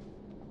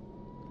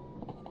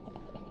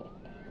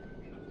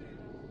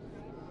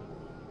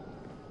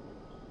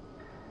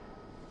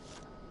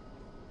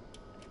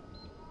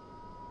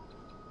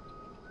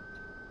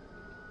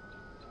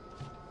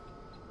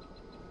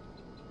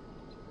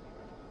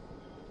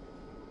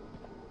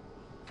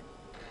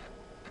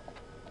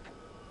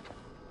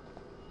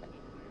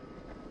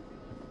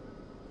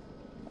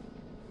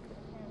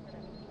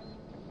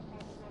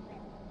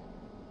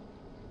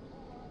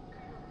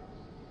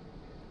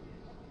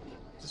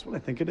 Is this what I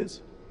think it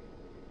is?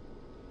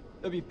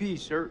 WP,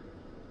 sir.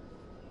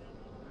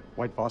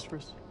 White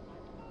phosphorus?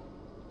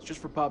 It's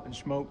just for popping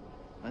smoke,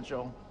 that's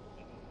all.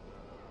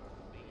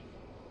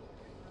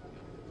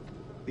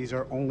 These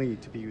are only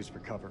to be used for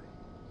cover.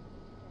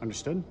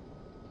 Understood?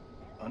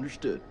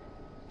 Understood.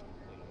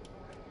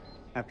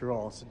 After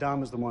all,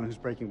 Saddam is the one who's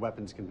breaking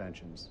weapons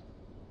conventions,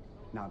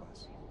 not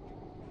us.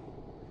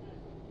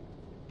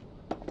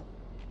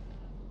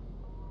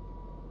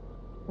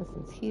 This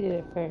is heated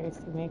at first.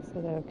 It makes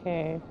it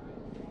okay.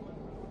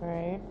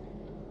 Right?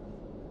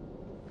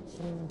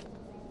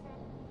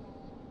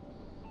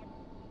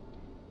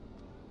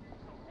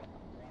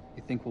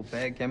 You think we'll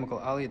bag Chemical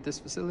Ollie at this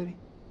facility?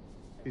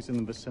 If he's in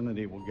the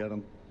vicinity, we'll get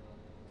him.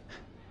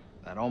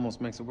 That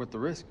almost makes it worth the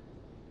risk.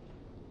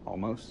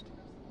 Almost.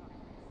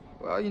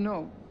 Well, you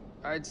know,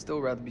 I'd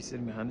still rather be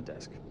sitting behind a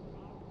desk.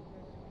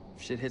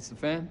 If shit hits the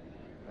fan,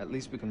 at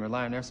least we can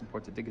rely on air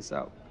support to dig us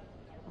out.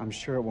 I'm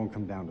sure it won't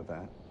come down to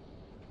that.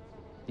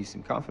 You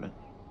seem confident.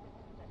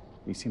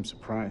 You seem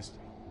surprised.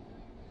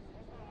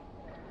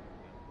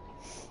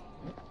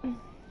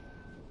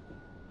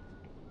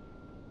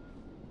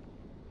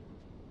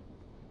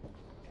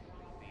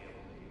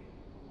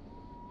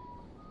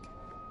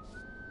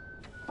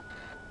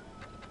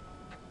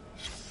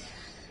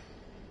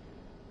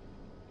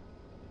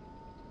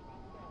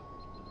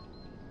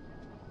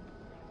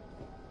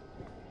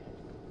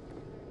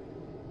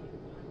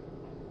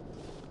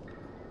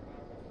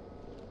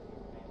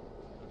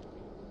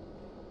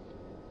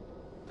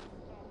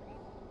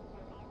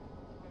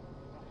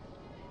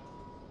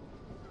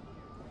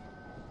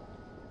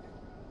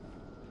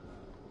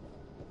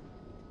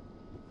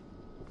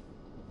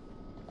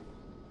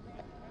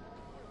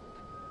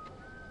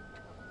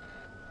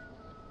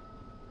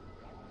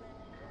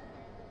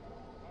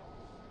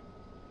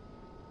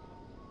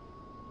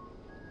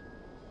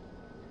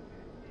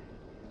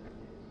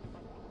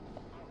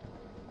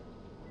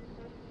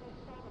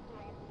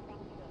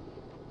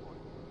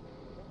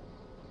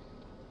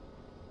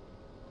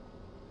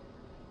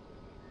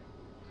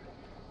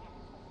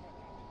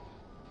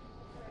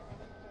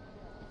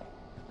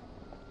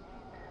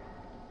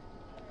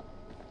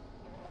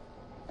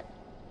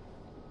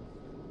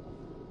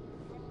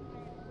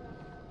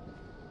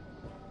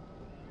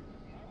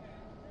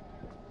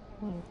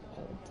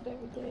 Did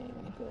everything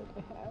I feel like I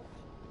have.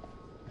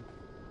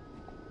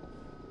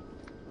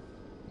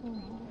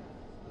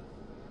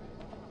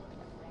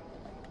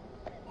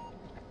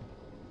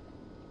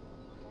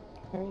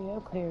 Hurry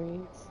up,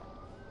 Clarice.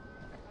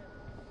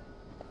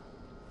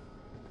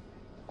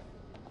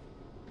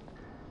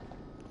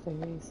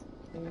 Clarice,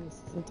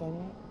 is it done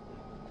yet?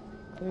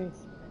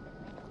 Clarice,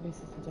 is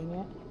it done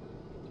yet?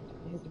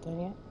 Is it done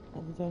yet?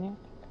 Is it done yet?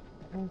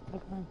 Come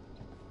on.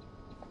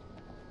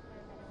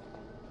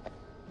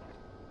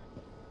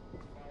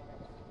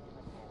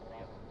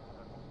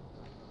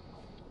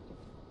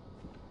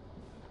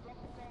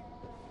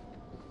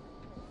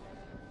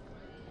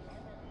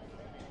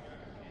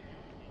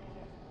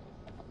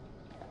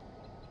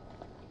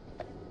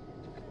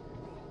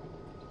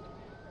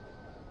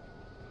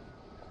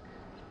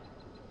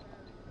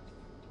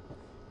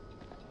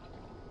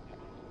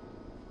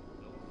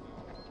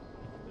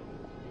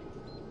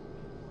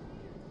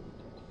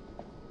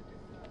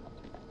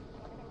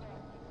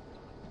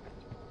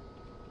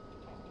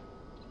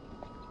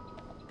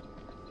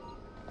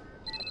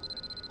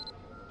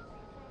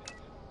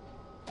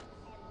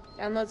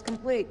 Download's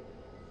complete.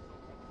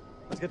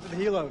 Let's get to the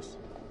helos.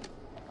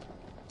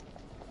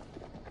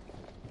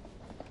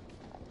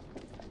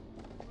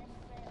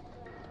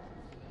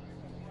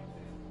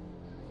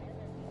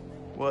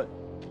 What?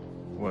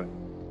 What?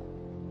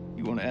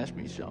 You want to ask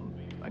me something?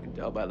 I can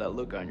tell by that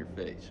look on your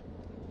face.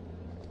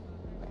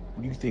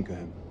 What do you think of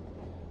him?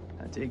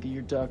 I take it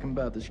you're talking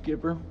about the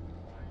skipper?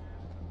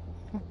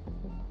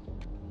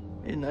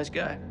 He's a nice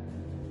guy.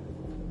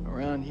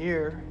 Around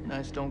here,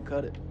 nice don't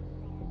cut it.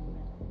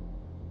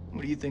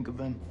 What do you think of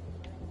him?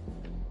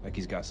 Like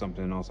he's got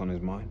something else on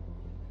his mind?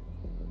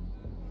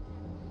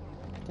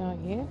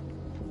 Don't you?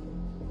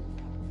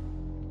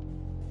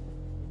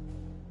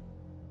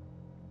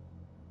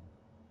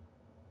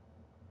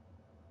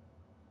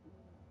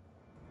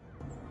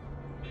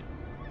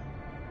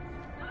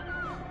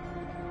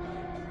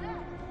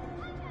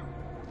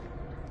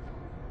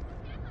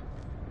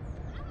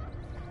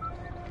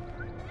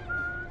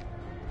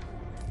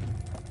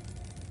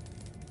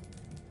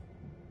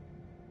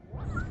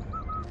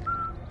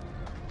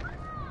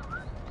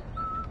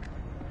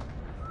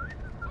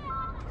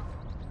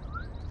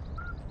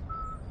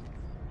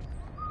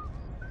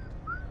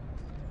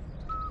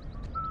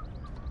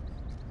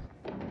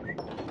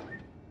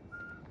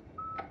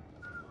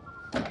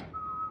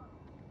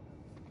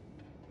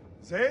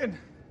 زين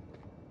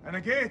أنا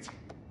جيت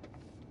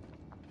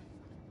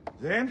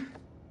زين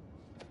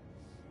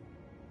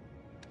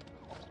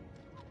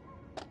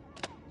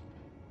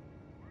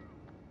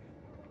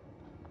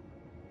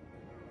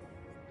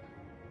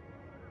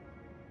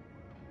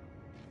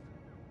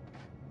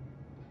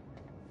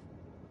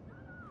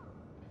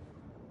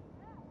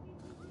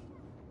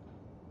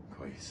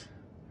كويس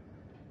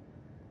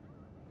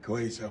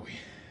كويس أوي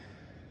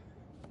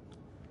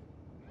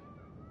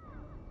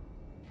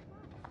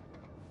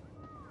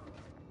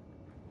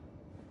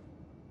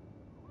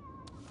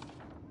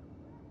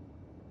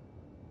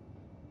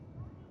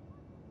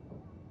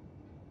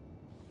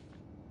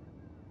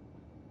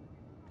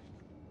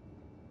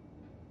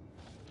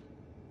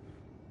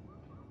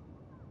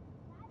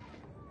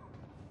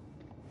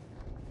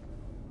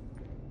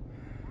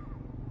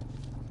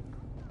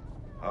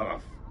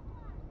عرف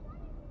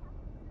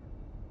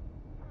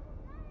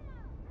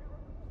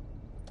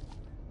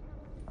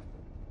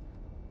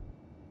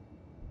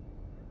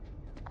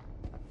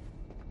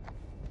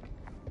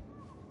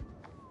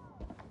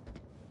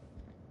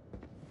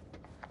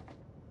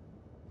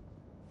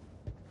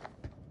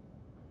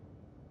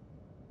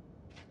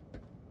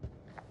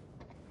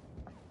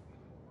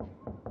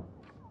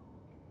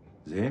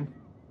زين؟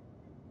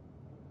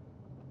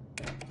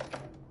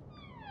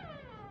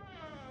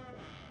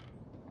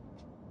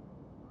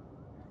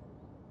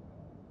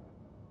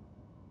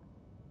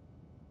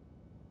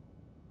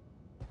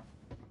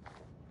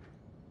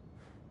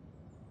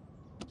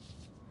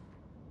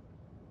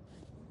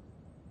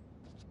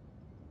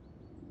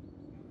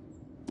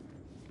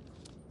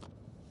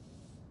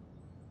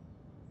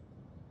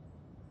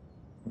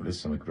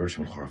 ولسه ما كبرش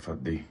من الخرافات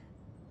دي.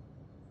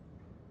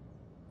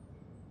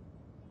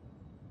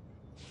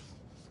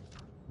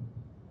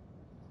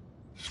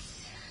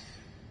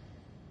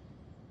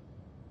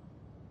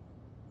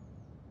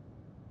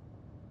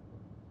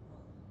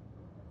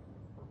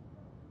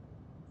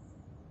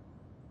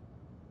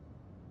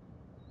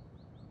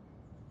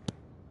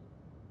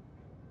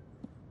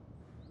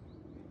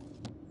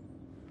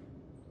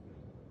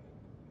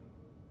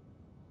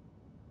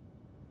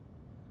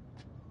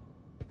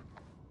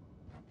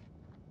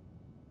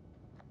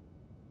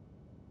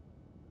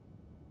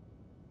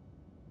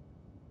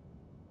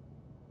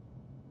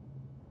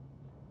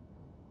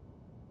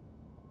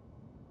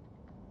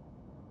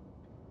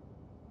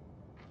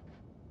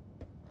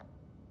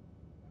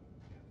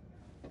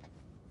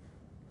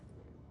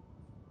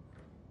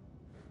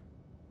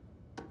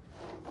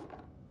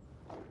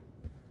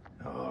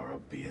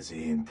 يا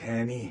زين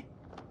تاني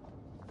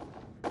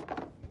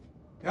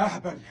يا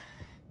هبل.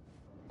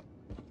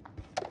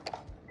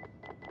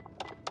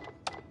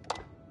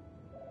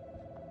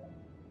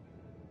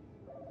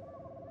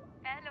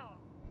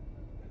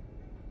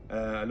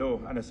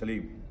 الو انا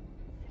سليم.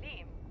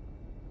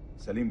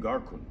 سليم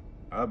جاركون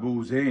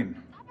ابو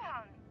زين.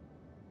 طبعا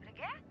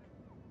رجعت؟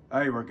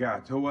 ايوه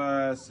رجعت.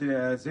 هو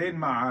زين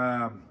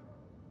مع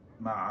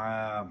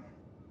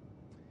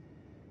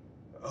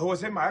هو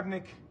زين مع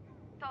ابنك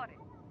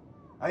طارق.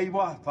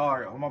 ايوه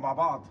طارق، هما مع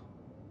بعض.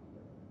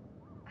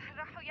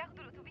 راحوا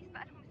ياخدوا الاتوبيس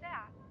بقالهم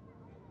ساعة.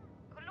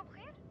 كله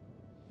بخير؟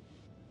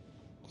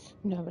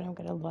 No, but I'm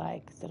gonna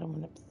lie because I don't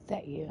want to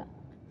upset you.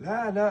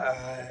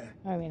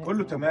 لا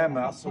كله تمام.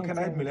 اصله كان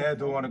عيد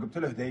ميلاده وانا جبت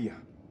له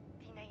هديه.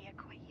 دي نية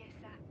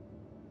كويسة.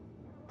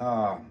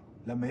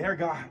 لما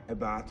يرجع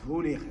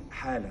ابعتهولي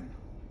حالا.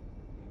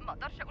 ما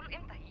اقدرش اقول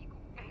امتى هيجوا،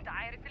 انت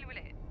عارف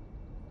الولاد.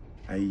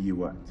 اي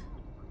وقت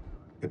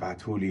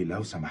ابعتهولي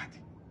لو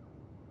سمحتي.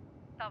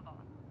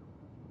 طبعا.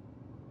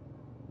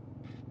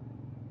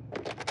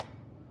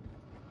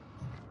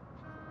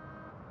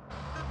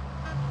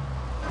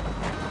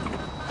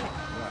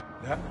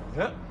 لا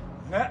لا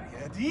لا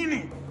يا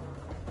ديني،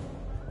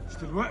 مش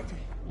دلوقتي.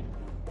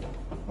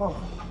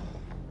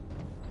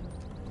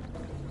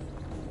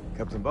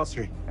 كابتن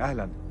بصري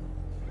اهلا.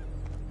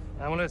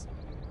 يا ملازم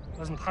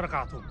لازم نتحرك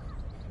على طول.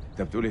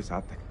 انت بتقول ايه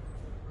سعادتك؟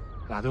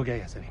 العدو جاي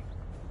يا سليم،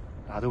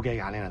 العدو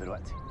جاي علينا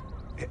دلوقتي.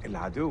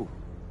 العدو؟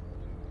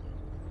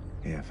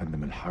 ايه يا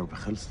فندم، الحرب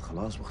خلصت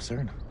خلاص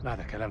وخسرنا. لا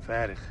ده كلام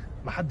فارغ،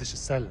 محدش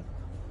اتسلم.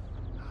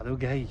 العدو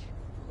جاي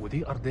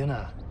ودي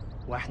ارضنا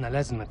واحنا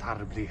لازم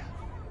نتعرب ليها.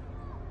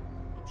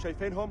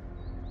 شايفينهم؟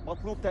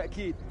 مطلوب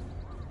تأكيد.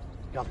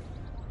 يلا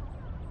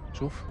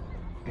شوف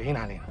جايين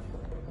علينا.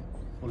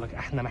 بقول لك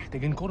احنا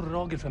محتاجين كل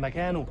راجل في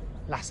مكانه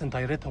لحسن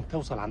طيارتهم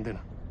توصل عندنا.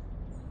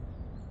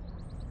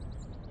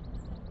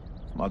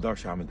 ما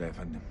اقدرش اعمل ده يا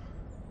فندم،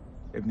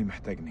 ابني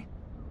محتاجني.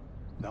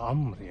 ده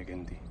امر يا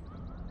جندي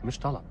مش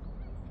طلب،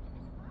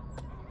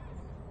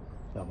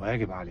 ده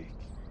واجب عليك.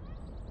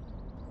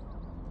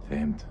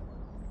 فهمت.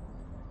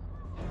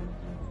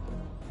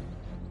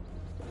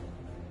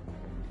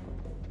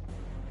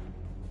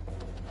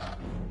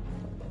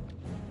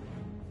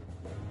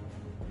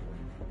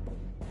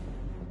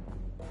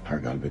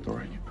 هرجع البيت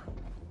قريب.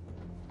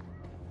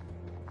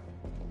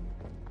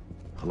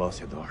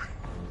 خلاص يا دار،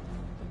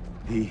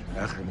 دي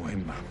آخر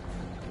مهمة.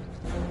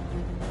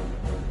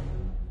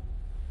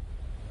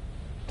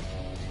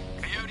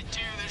 Coyote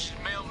 2, this is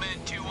Mailman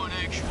 2-1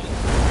 actual.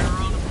 We're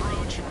on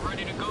approach and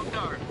ready to go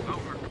dark.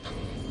 Over.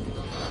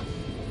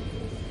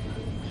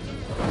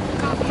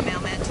 Copy,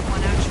 Mailman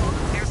 2-1 actual.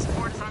 Air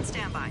support is on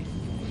standby.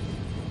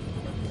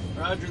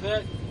 Roger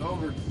that.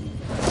 Over.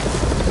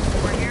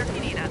 We're here if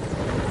you need us.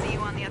 See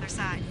you on the other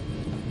side.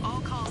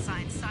 All call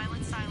signs,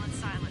 silence, silence,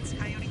 silence.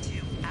 Coyote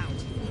 2, out.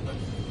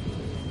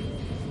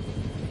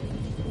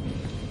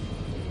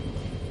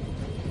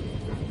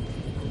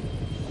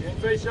 Get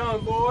face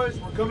on, boys.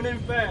 We're coming in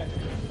fast.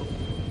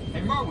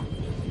 Hey, Marwin.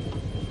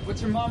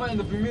 What's your mama and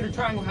the Bermuda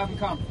Triangle have in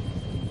common?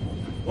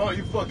 Why don't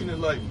you fucking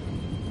enlighten me?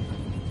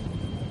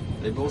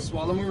 They both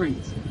swallow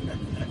Marines.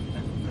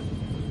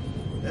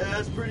 Yeah,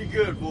 that's pretty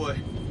good, boy.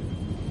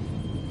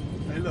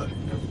 Hey, look,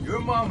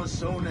 your mama's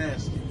so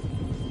nasty.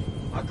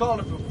 I called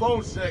her for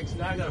phone sex,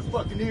 and I got a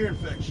fucking ear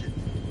infection.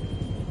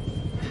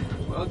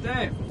 Well,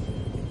 damn.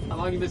 How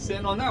long you been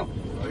sitting on that one?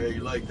 Oh, yeah,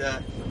 you like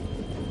that?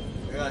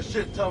 I got a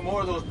shit ton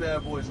more of those bad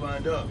boys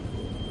lined up.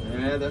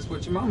 Yeah, that's what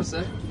your mama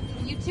said.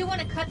 You two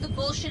want to cut the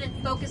bullshit and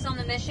focus on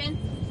the mission?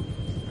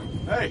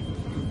 Hey,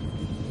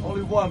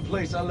 only one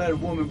place I let a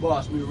woman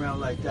boss me around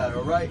like that,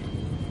 all right?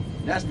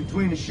 That's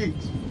between the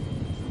sheets.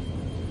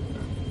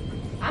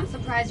 I'm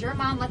surprised your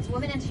mom lets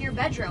women into your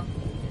bedroom.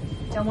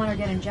 Don't want her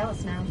getting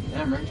jealous now.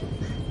 Damn, Rachel.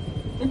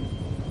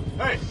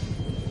 Hey!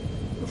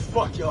 The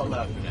fuck y'all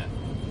laughing at?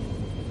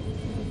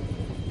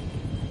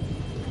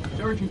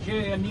 Sergeant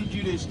K, I need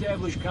you to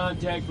establish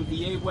contact with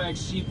the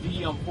AWACS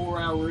CP on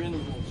 4-hour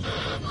intervals.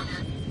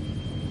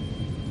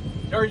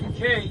 Sergeant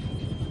K,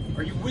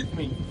 are you with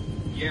me?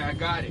 Yeah, I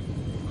got it.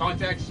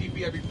 Contact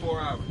CP every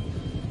 4 hours.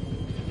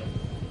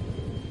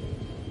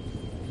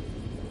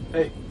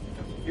 Hey,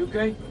 you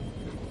okay?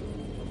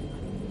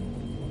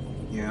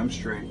 Yeah, I'm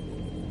straight.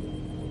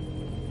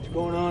 What's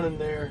going on in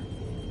there?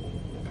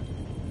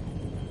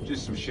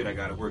 Just some shit I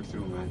gotta work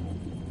through, man.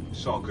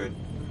 It's all good.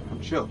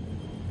 I'm chill.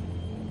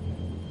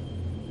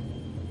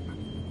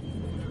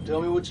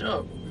 Tell me what's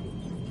up.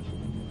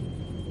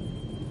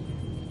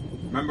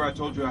 Remember I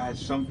told you I had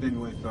something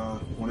with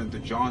one of the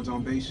Johns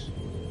on base?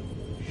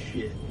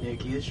 Shit,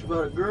 Nicky, it's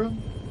about a girl?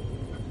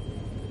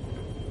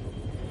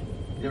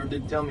 You never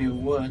did tell me who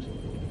it was.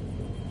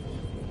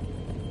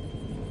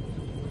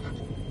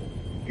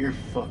 You're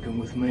fucking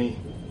with me.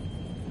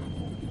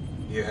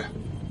 Yeah.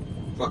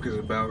 Fuck is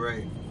about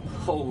right.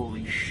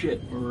 Holy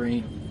shit,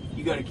 Marine.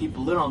 You gotta keep a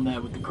lid on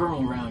that with the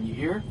colonel around, you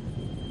hear?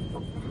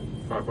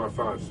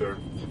 555, sir.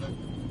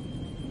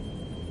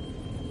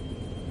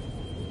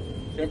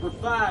 Semper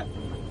Fi.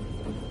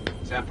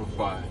 Semper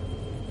Fi.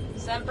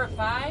 Semper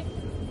Fi?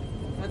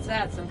 What's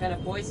that, some kind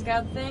of Boy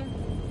Scout thing?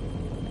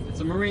 It's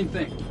a Marine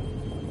thing.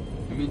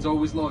 It means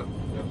always loyal.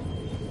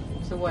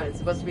 So what, it's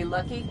supposed to be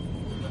lucky?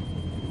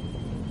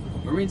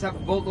 Marines have a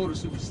boatload of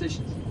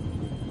superstitions.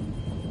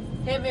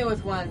 Hit me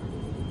with one.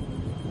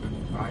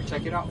 Alright,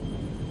 check it out.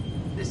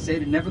 They say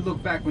to never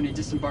look back when you're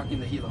disembarking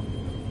the helo.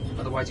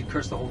 Otherwise you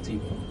curse the whole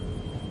team.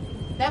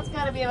 That's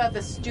gotta be about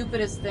the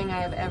stupidest thing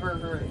I have ever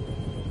heard.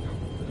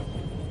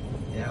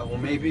 Yeah, well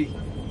maybe.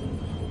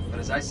 But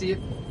as I see it,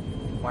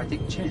 why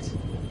take a chance?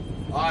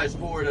 Eyes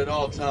forward at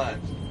all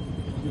times.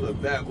 You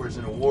look backwards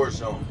in a war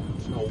zone.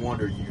 It's no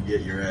wonder you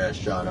get your ass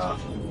shot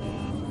off.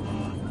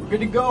 We're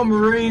good to go,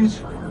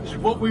 Marines. This is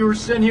what we were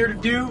sent here to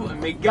do, and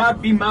may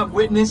God be my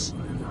witness.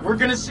 We're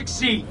gonna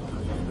succeed.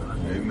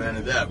 Amen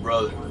to that,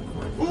 brother.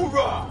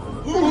 Hoorah!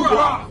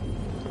 Hoorah!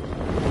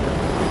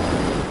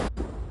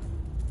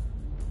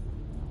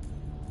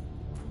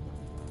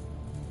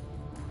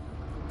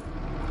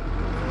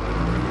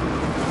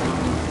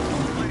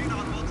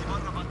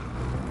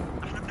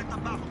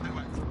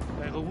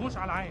 ما يغوص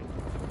على العين.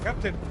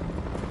 كابتن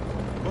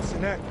بص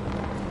هناك.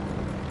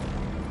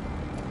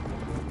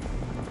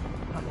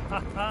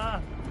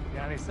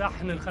 يعني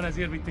صحن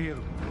الخنازير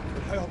بيطيروا.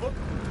 هيهبط؟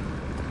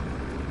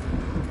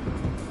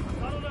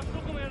 اختاروا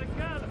نفسكم يا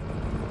رجاله.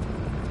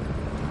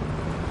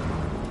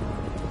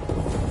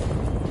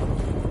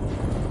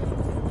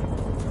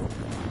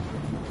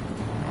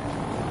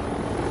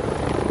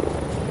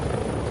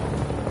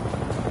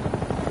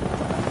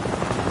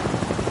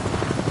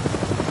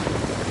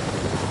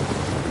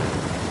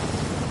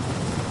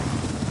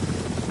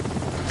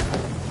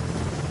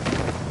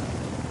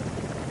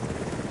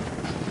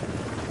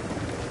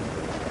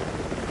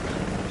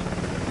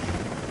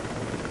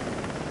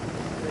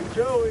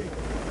 Joey.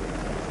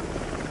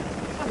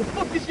 How the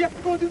fuck did you have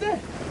to go do that?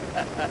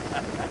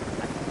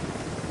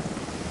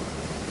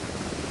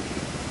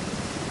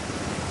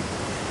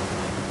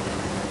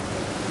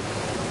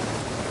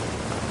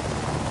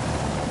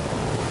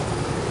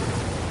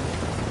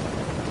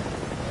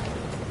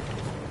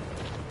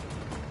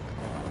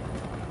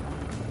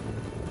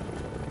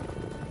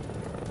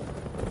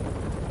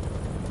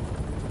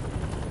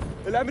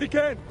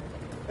 الامريكان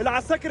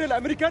العساكر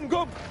الامريكان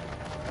جم.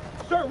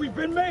 Sir, we've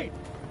been made.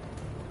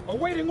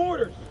 Awaiting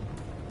orders.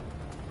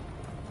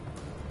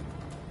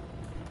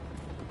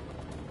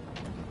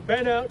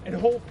 Bend out and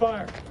hold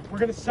fire. We're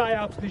gonna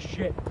psyops this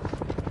shit.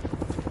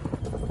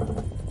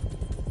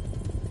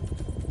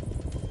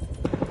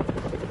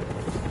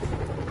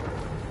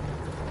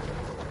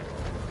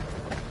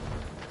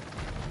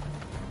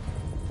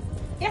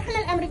 احنا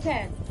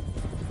الامريكان.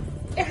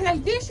 احنا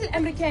الجيش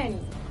الامريكاني.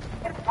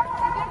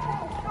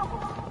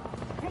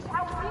 مش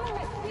عاوزين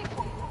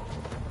نأذيكم.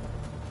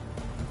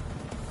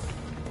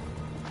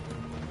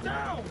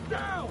 Down!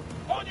 Down!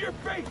 On your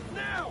face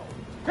now!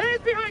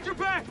 Hands behind your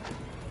back!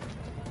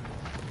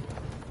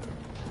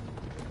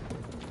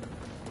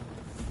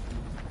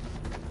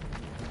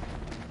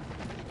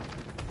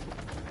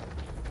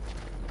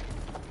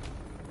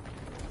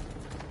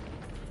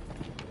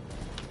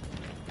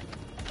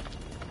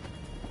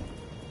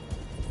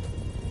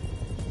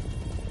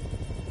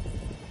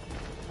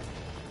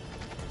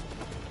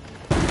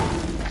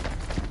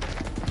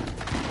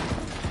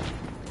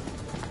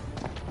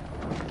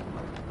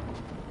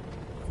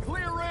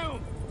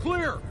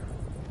 Clear!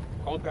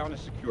 Compound is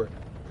secure.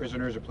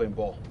 Prisoners are playing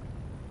ball.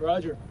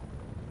 Roger.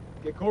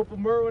 Get Corporal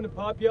Merwin to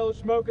pop yellow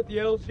smoke at the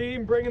LZ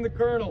and bring in the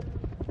Colonel.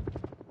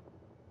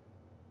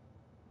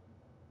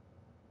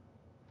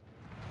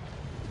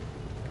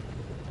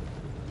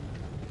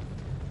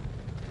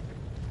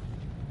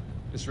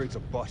 This raid's a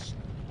bust.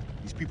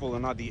 These people are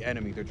not the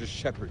enemy, they're just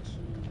shepherds.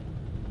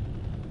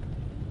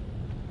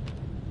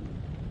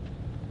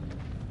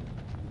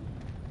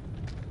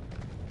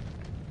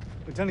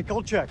 Lieutenant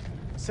Kolchak,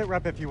 sit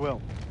rep if you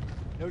will.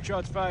 No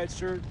shots fired,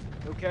 sir.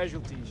 No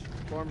casualties.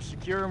 Farm is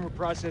secure and we're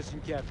processing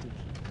captives.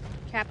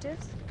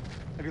 Captives?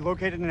 Have you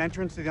located an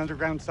entrance to the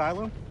underground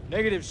silo?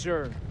 Negative,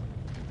 sir.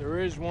 If there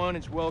is one,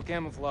 it's well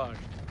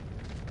camouflaged.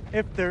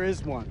 If there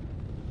is one.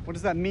 What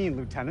does that mean,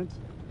 Lieutenant?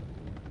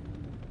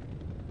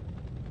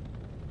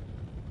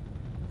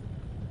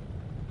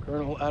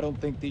 Colonel, I don't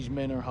think these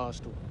men are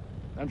hostile.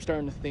 I'm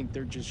starting to think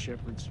they're just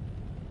shepherds.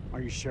 Are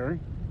you sure?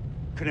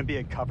 Couldn't it be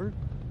a cover?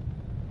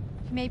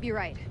 You may be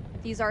right.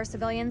 If these are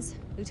civilians,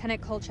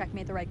 Lieutenant Kolchak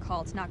made the right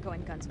call to not go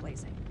in guns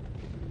blazing.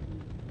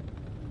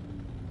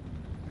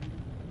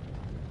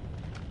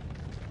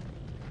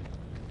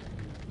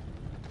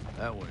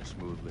 That went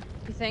smoothly.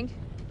 You think?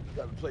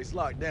 Got the place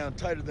locked down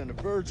tighter than the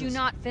Virgins. Do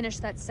not finish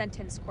that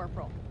sentence,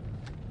 Corporal.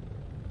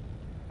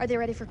 Are they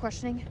ready for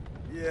questioning?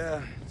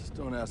 Yeah, just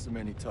don't ask them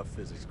any tough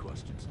physics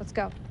questions. Let's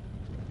go.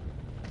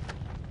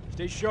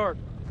 Stay sharp.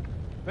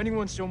 If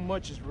anyone so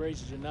much as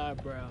raises an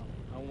eyebrow,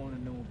 I want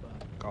to know about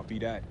it. Copy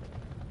that.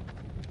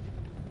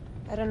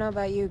 I don't know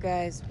about you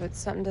guys, but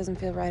something doesn't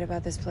feel right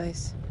about this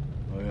place.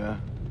 Oh, yeah?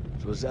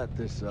 So is that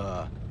this,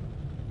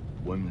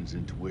 women's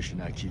intuition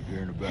I keep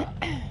hearing about?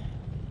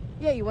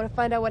 Yeah, you want to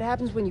find out what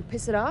happens when you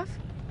piss it off?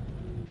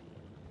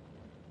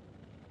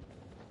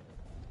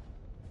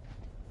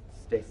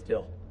 Stay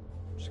still.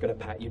 I'm just gonna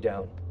pat you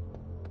down.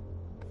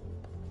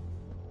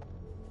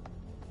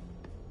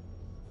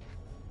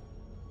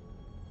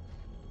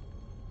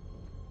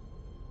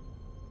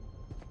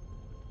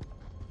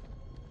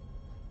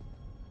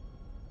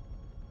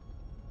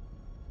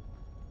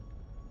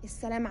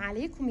 السلام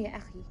عليكم يا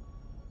أخي.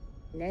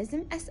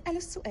 لازم أسأل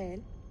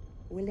السؤال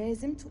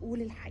ولازم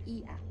تقول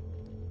الحقيقة.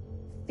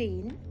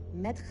 فين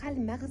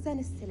مدخل مخزن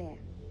السلاح؟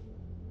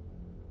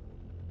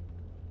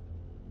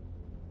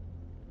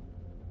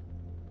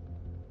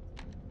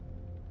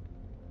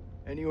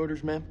 Any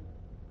orders, ma'am?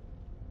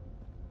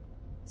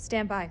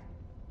 Stand by.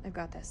 I've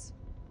got this.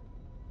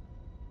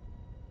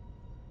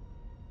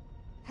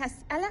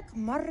 هسألك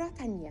مرة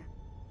تانية.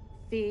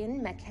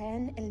 فين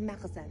مكان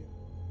المخزن؟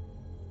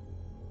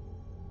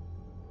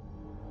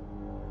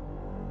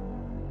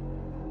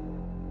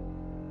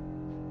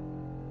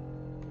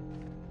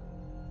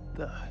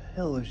 The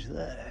hell is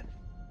that?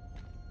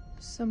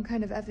 Some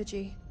kind of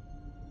effigy.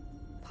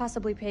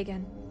 Possibly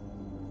pagan.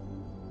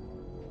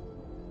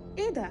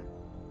 إيه ده؟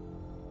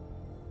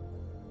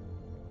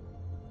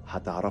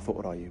 هتعرفه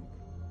قريب.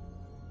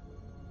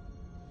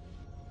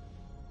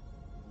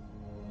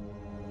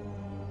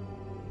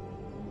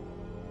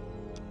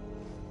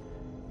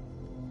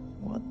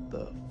 What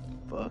the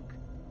fuck?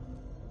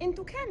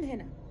 انتوا كام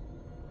هنا؟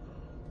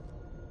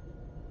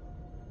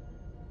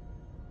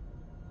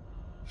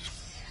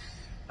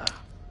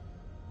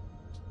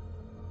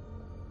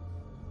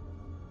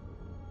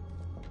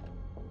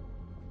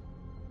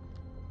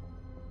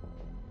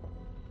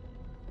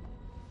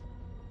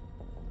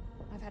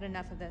 I've had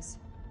enough of this.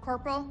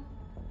 Corporal,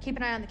 keep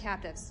an eye on the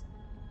captives.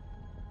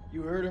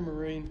 You heard her,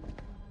 Marine.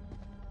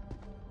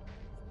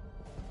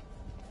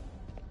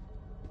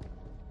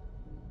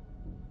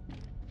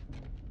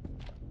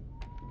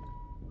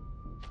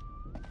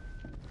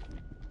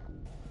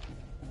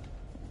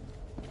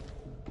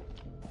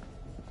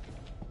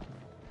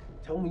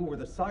 Tell me where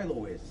the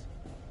silo is.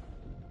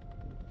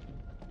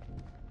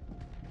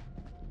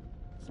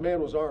 This man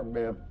was armed,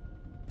 ma'am.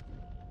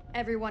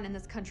 Everyone in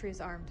this country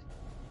is armed.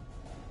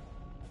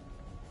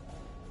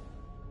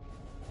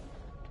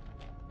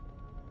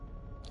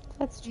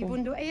 دي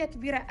بندقية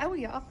كبيرة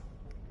قوي يا أخ.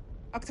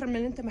 أكتر من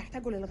اللي أنت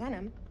محتاجه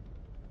للغنم.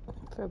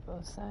 For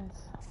both sides.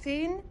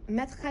 فين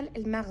مدخل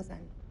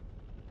المخزن؟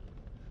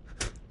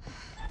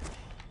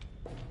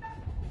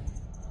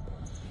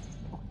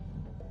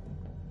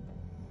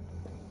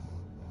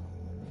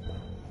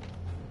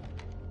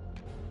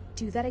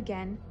 Do that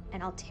again,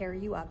 and I'll tear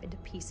you up into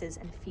pieces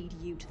and feed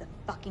you to the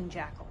fucking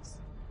jackals.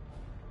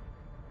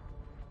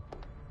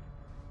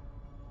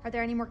 Are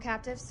there any more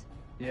captives?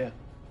 Yeah,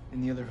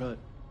 in the other hut.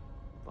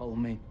 Follow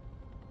me.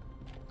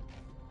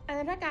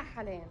 أنا راجع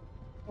حاليا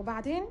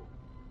وبعدين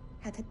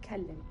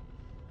هتتكلم.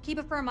 Keep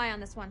a firm eye on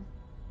this one.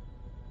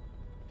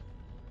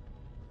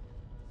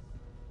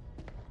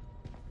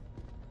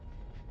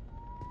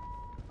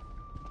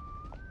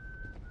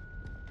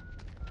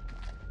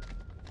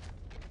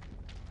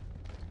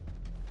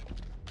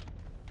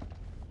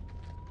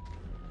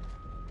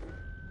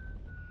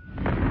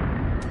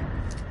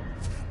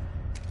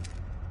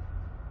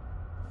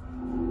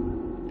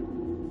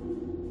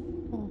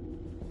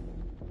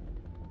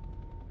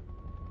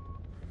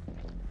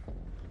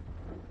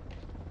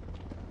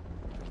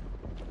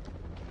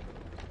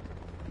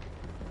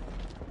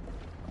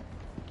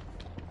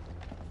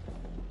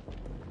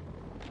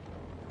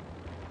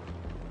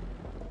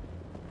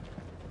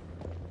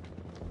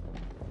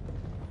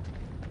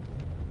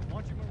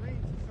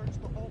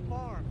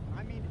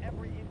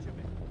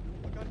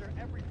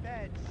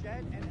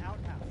 Shed and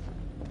outhouse.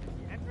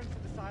 The entrance to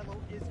the silo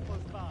is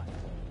close by.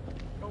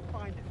 Go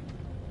find it.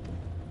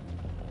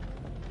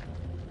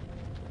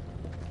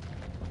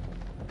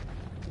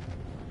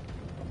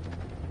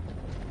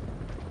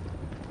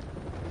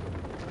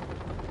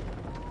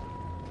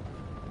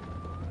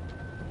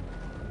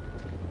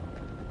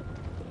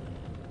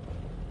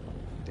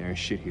 extraordinary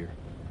shit here.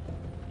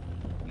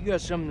 You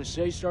got something to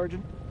say,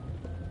 Sergeant?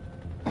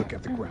 Look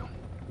at the ground.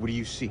 What do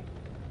you see?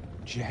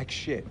 Jack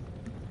shit.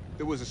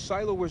 There was a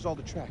silo. Where's all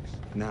the tracks?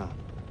 Nah.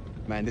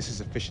 Man, this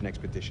is a fishing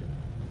expedition.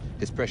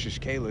 His precious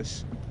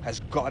Kalis has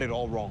got it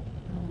all wrong.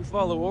 We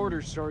follow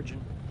orders,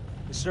 Sergeant.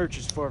 The search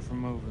is far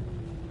from over.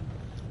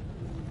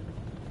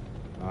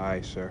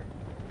 Aye, sir.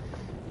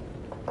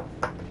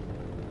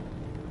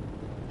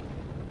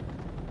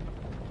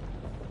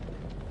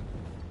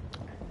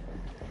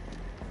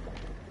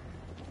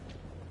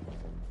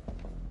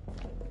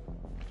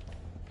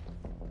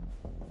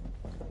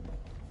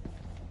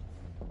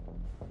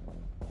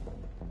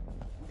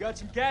 We got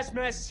some gas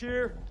masks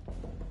here.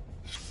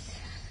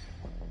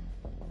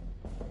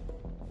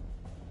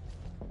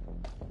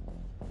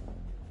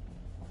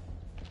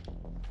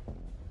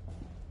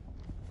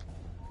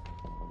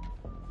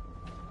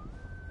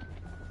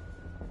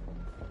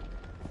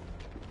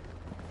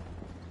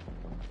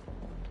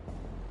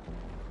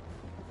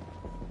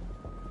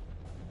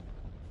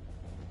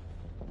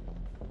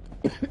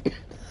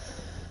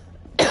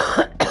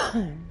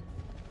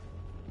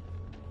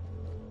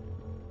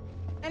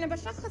 أنا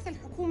بشخص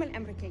الحكومة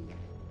الأمريكية.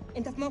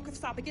 أنت في موقف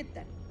صعب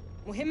جدا.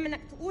 مهم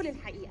إنك تقول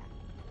الحقيقة.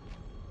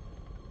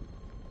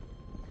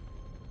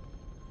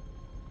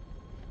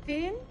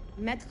 فين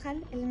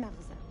مدخل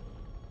المخزن؟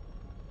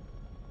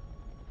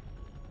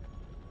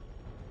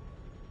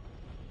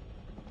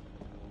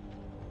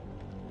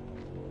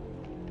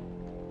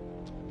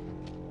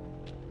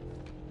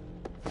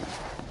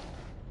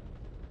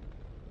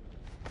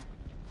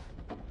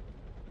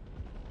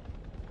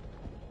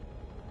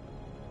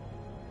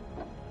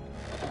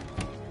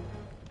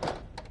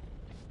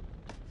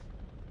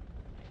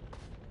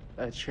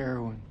 That's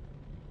heroin.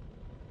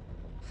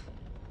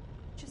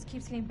 Just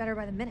keeps getting better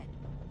by the minute.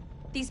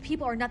 These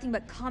people are nothing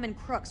but common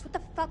crooks. What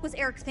the fuck was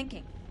Eric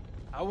thinking?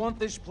 I want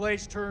this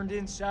place turned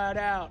inside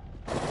out.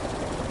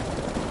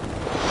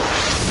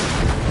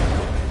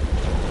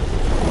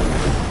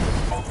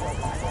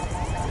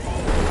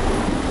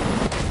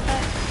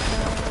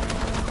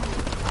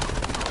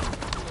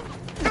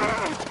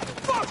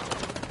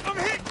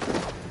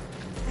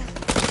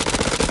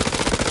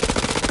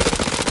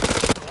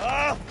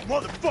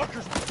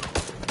 Motherfuckers!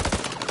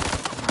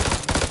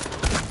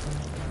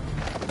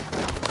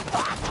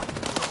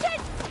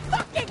 Shit!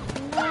 Fucking!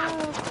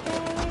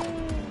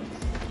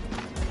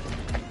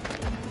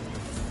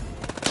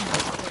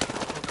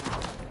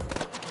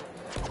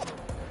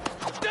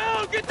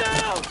 Down! Get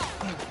down!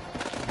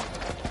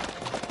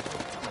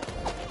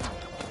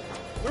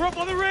 They're up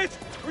on the ridge!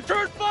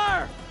 Return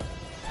fire!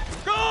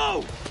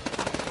 Go!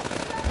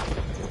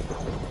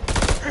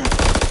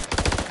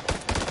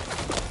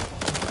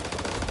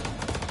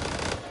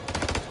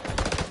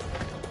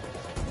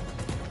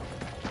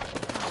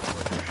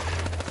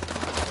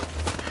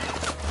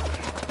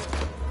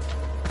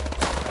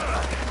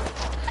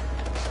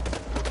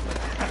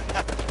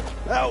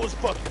 That was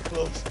fucking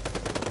close.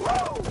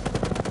 Whoa!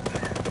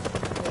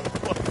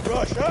 Fucking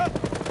rush, huh?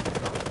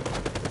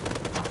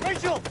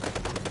 Rachel!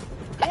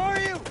 Where are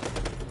you?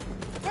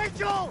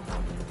 Rachel!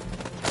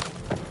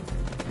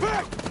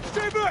 Back!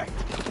 Stay back!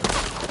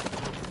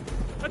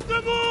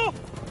 الدمو!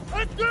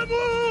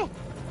 الدمو!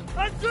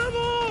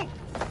 الدمو!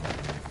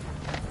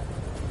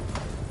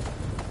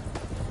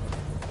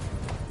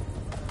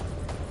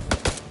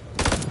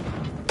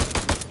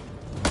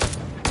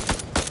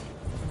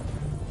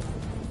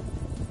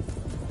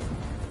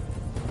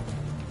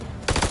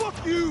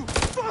 Fuck you!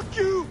 Fuck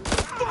you!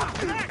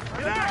 Fuck you!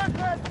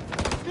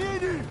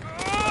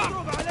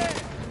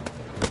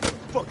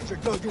 Fuckers are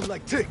dug in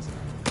like ticks.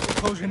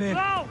 Closing in.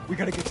 We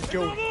gotta get to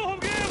Joey.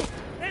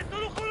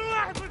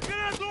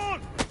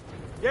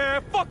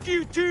 Yeah, fuck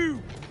you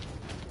too!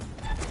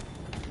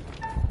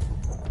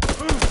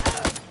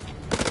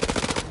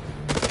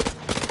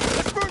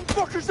 Let's burn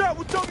fuckers out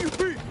with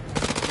WP!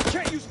 You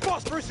can't use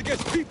phosphorus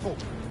against people!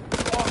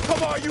 Oh,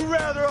 come on, you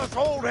rather us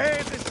hold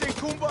hands and sing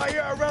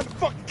Kumbaya around the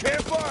fucking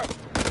campfire?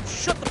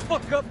 Shut the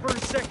fuck up for a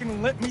second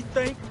and let me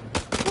think.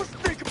 What's to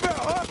think about,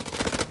 huh?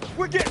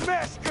 We're getting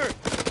massacred!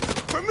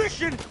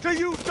 Permission to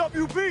use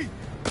WP!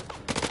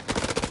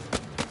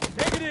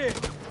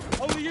 Negative!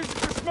 Only use it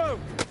for smoke.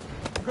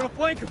 I'm gonna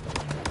flank him.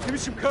 Give me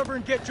some cover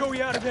and get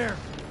Joey out of there.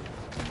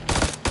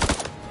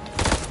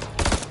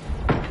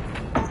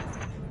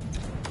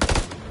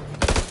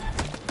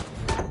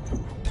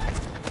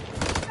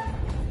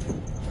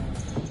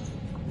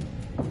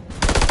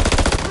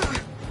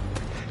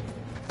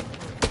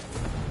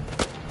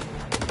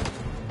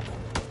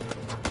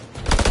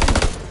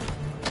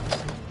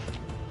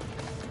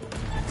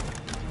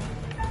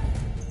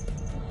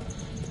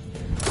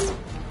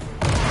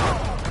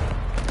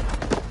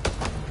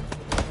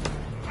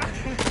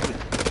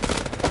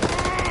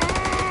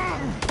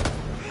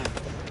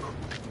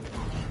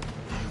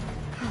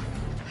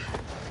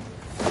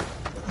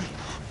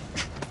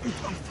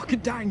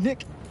 Dying,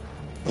 Nick.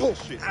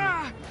 Bullshit.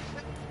 I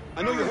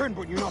know you're hurting,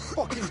 but you're not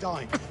fucking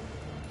dying.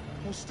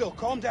 Hold still.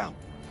 Calm down.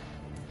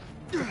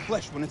 It's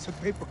flesh when it's a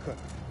paper cut.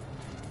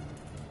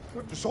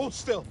 Just hold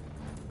still.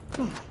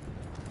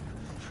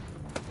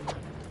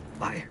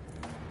 Fire.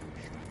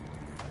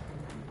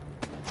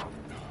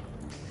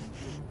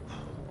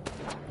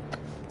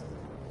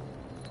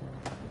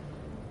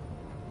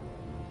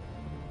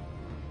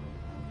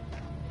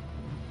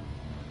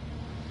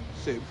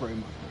 Say a prayer,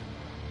 my friend.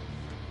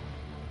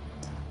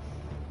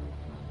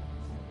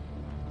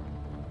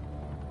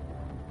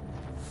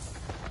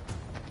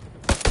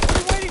 What are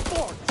you waiting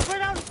for?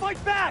 Spread out and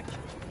fight back!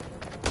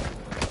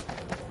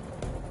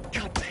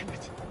 God damn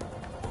it.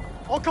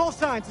 All call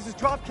signs, this is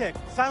Dropkick.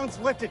 Silence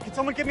lifted. Can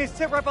someone give me a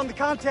sit rep on the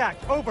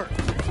contact? Over.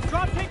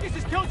 Dropkick, this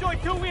is Killjoy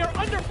 2. We are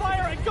under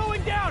fire and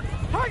going down.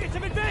 Targets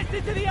have advanced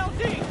into the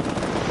LZ.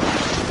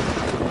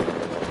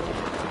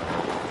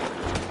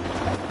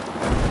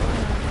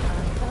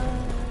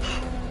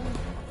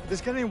 This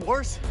getting any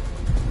worse?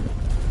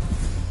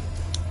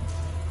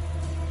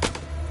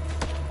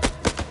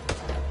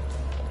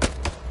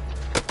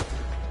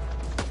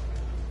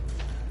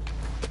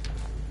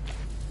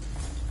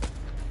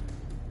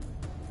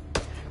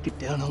 Get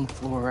down on the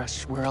floor, or I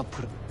swear I'll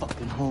put a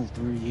fucking hole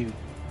through you.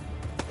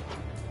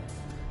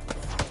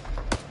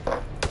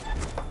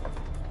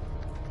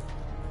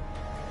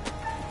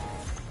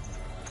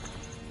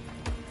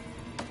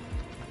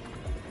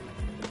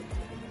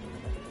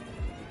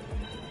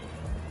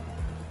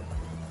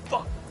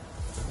 Fuck!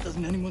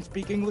 Doesn't anyone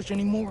speak English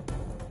anymore?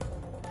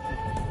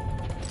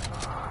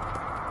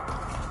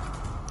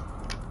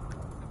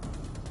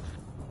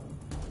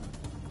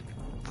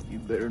 You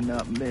better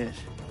not miss.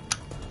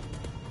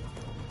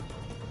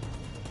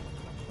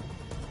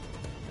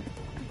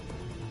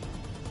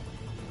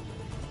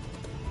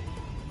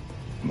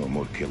 No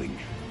more killing.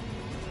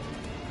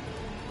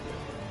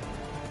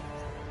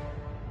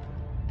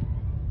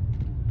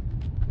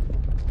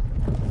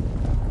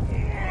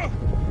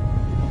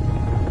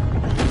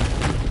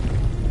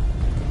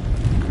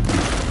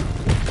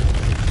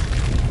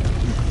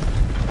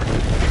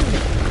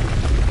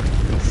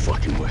 No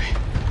fucking way.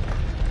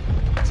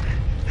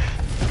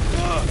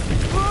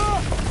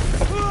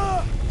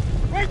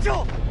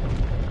 Rachel!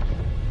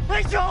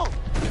 Rachel!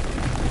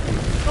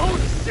 Oh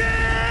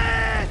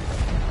shit!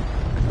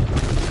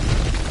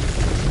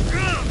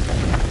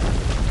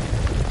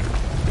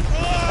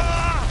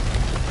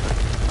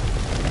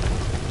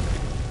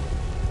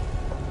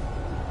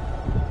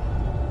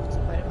 It's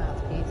quite a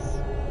mouthpiece.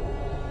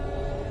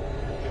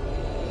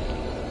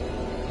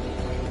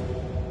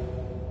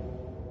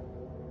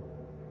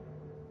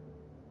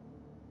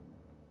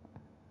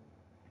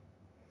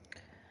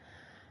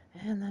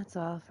 And that's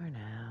all for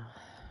now.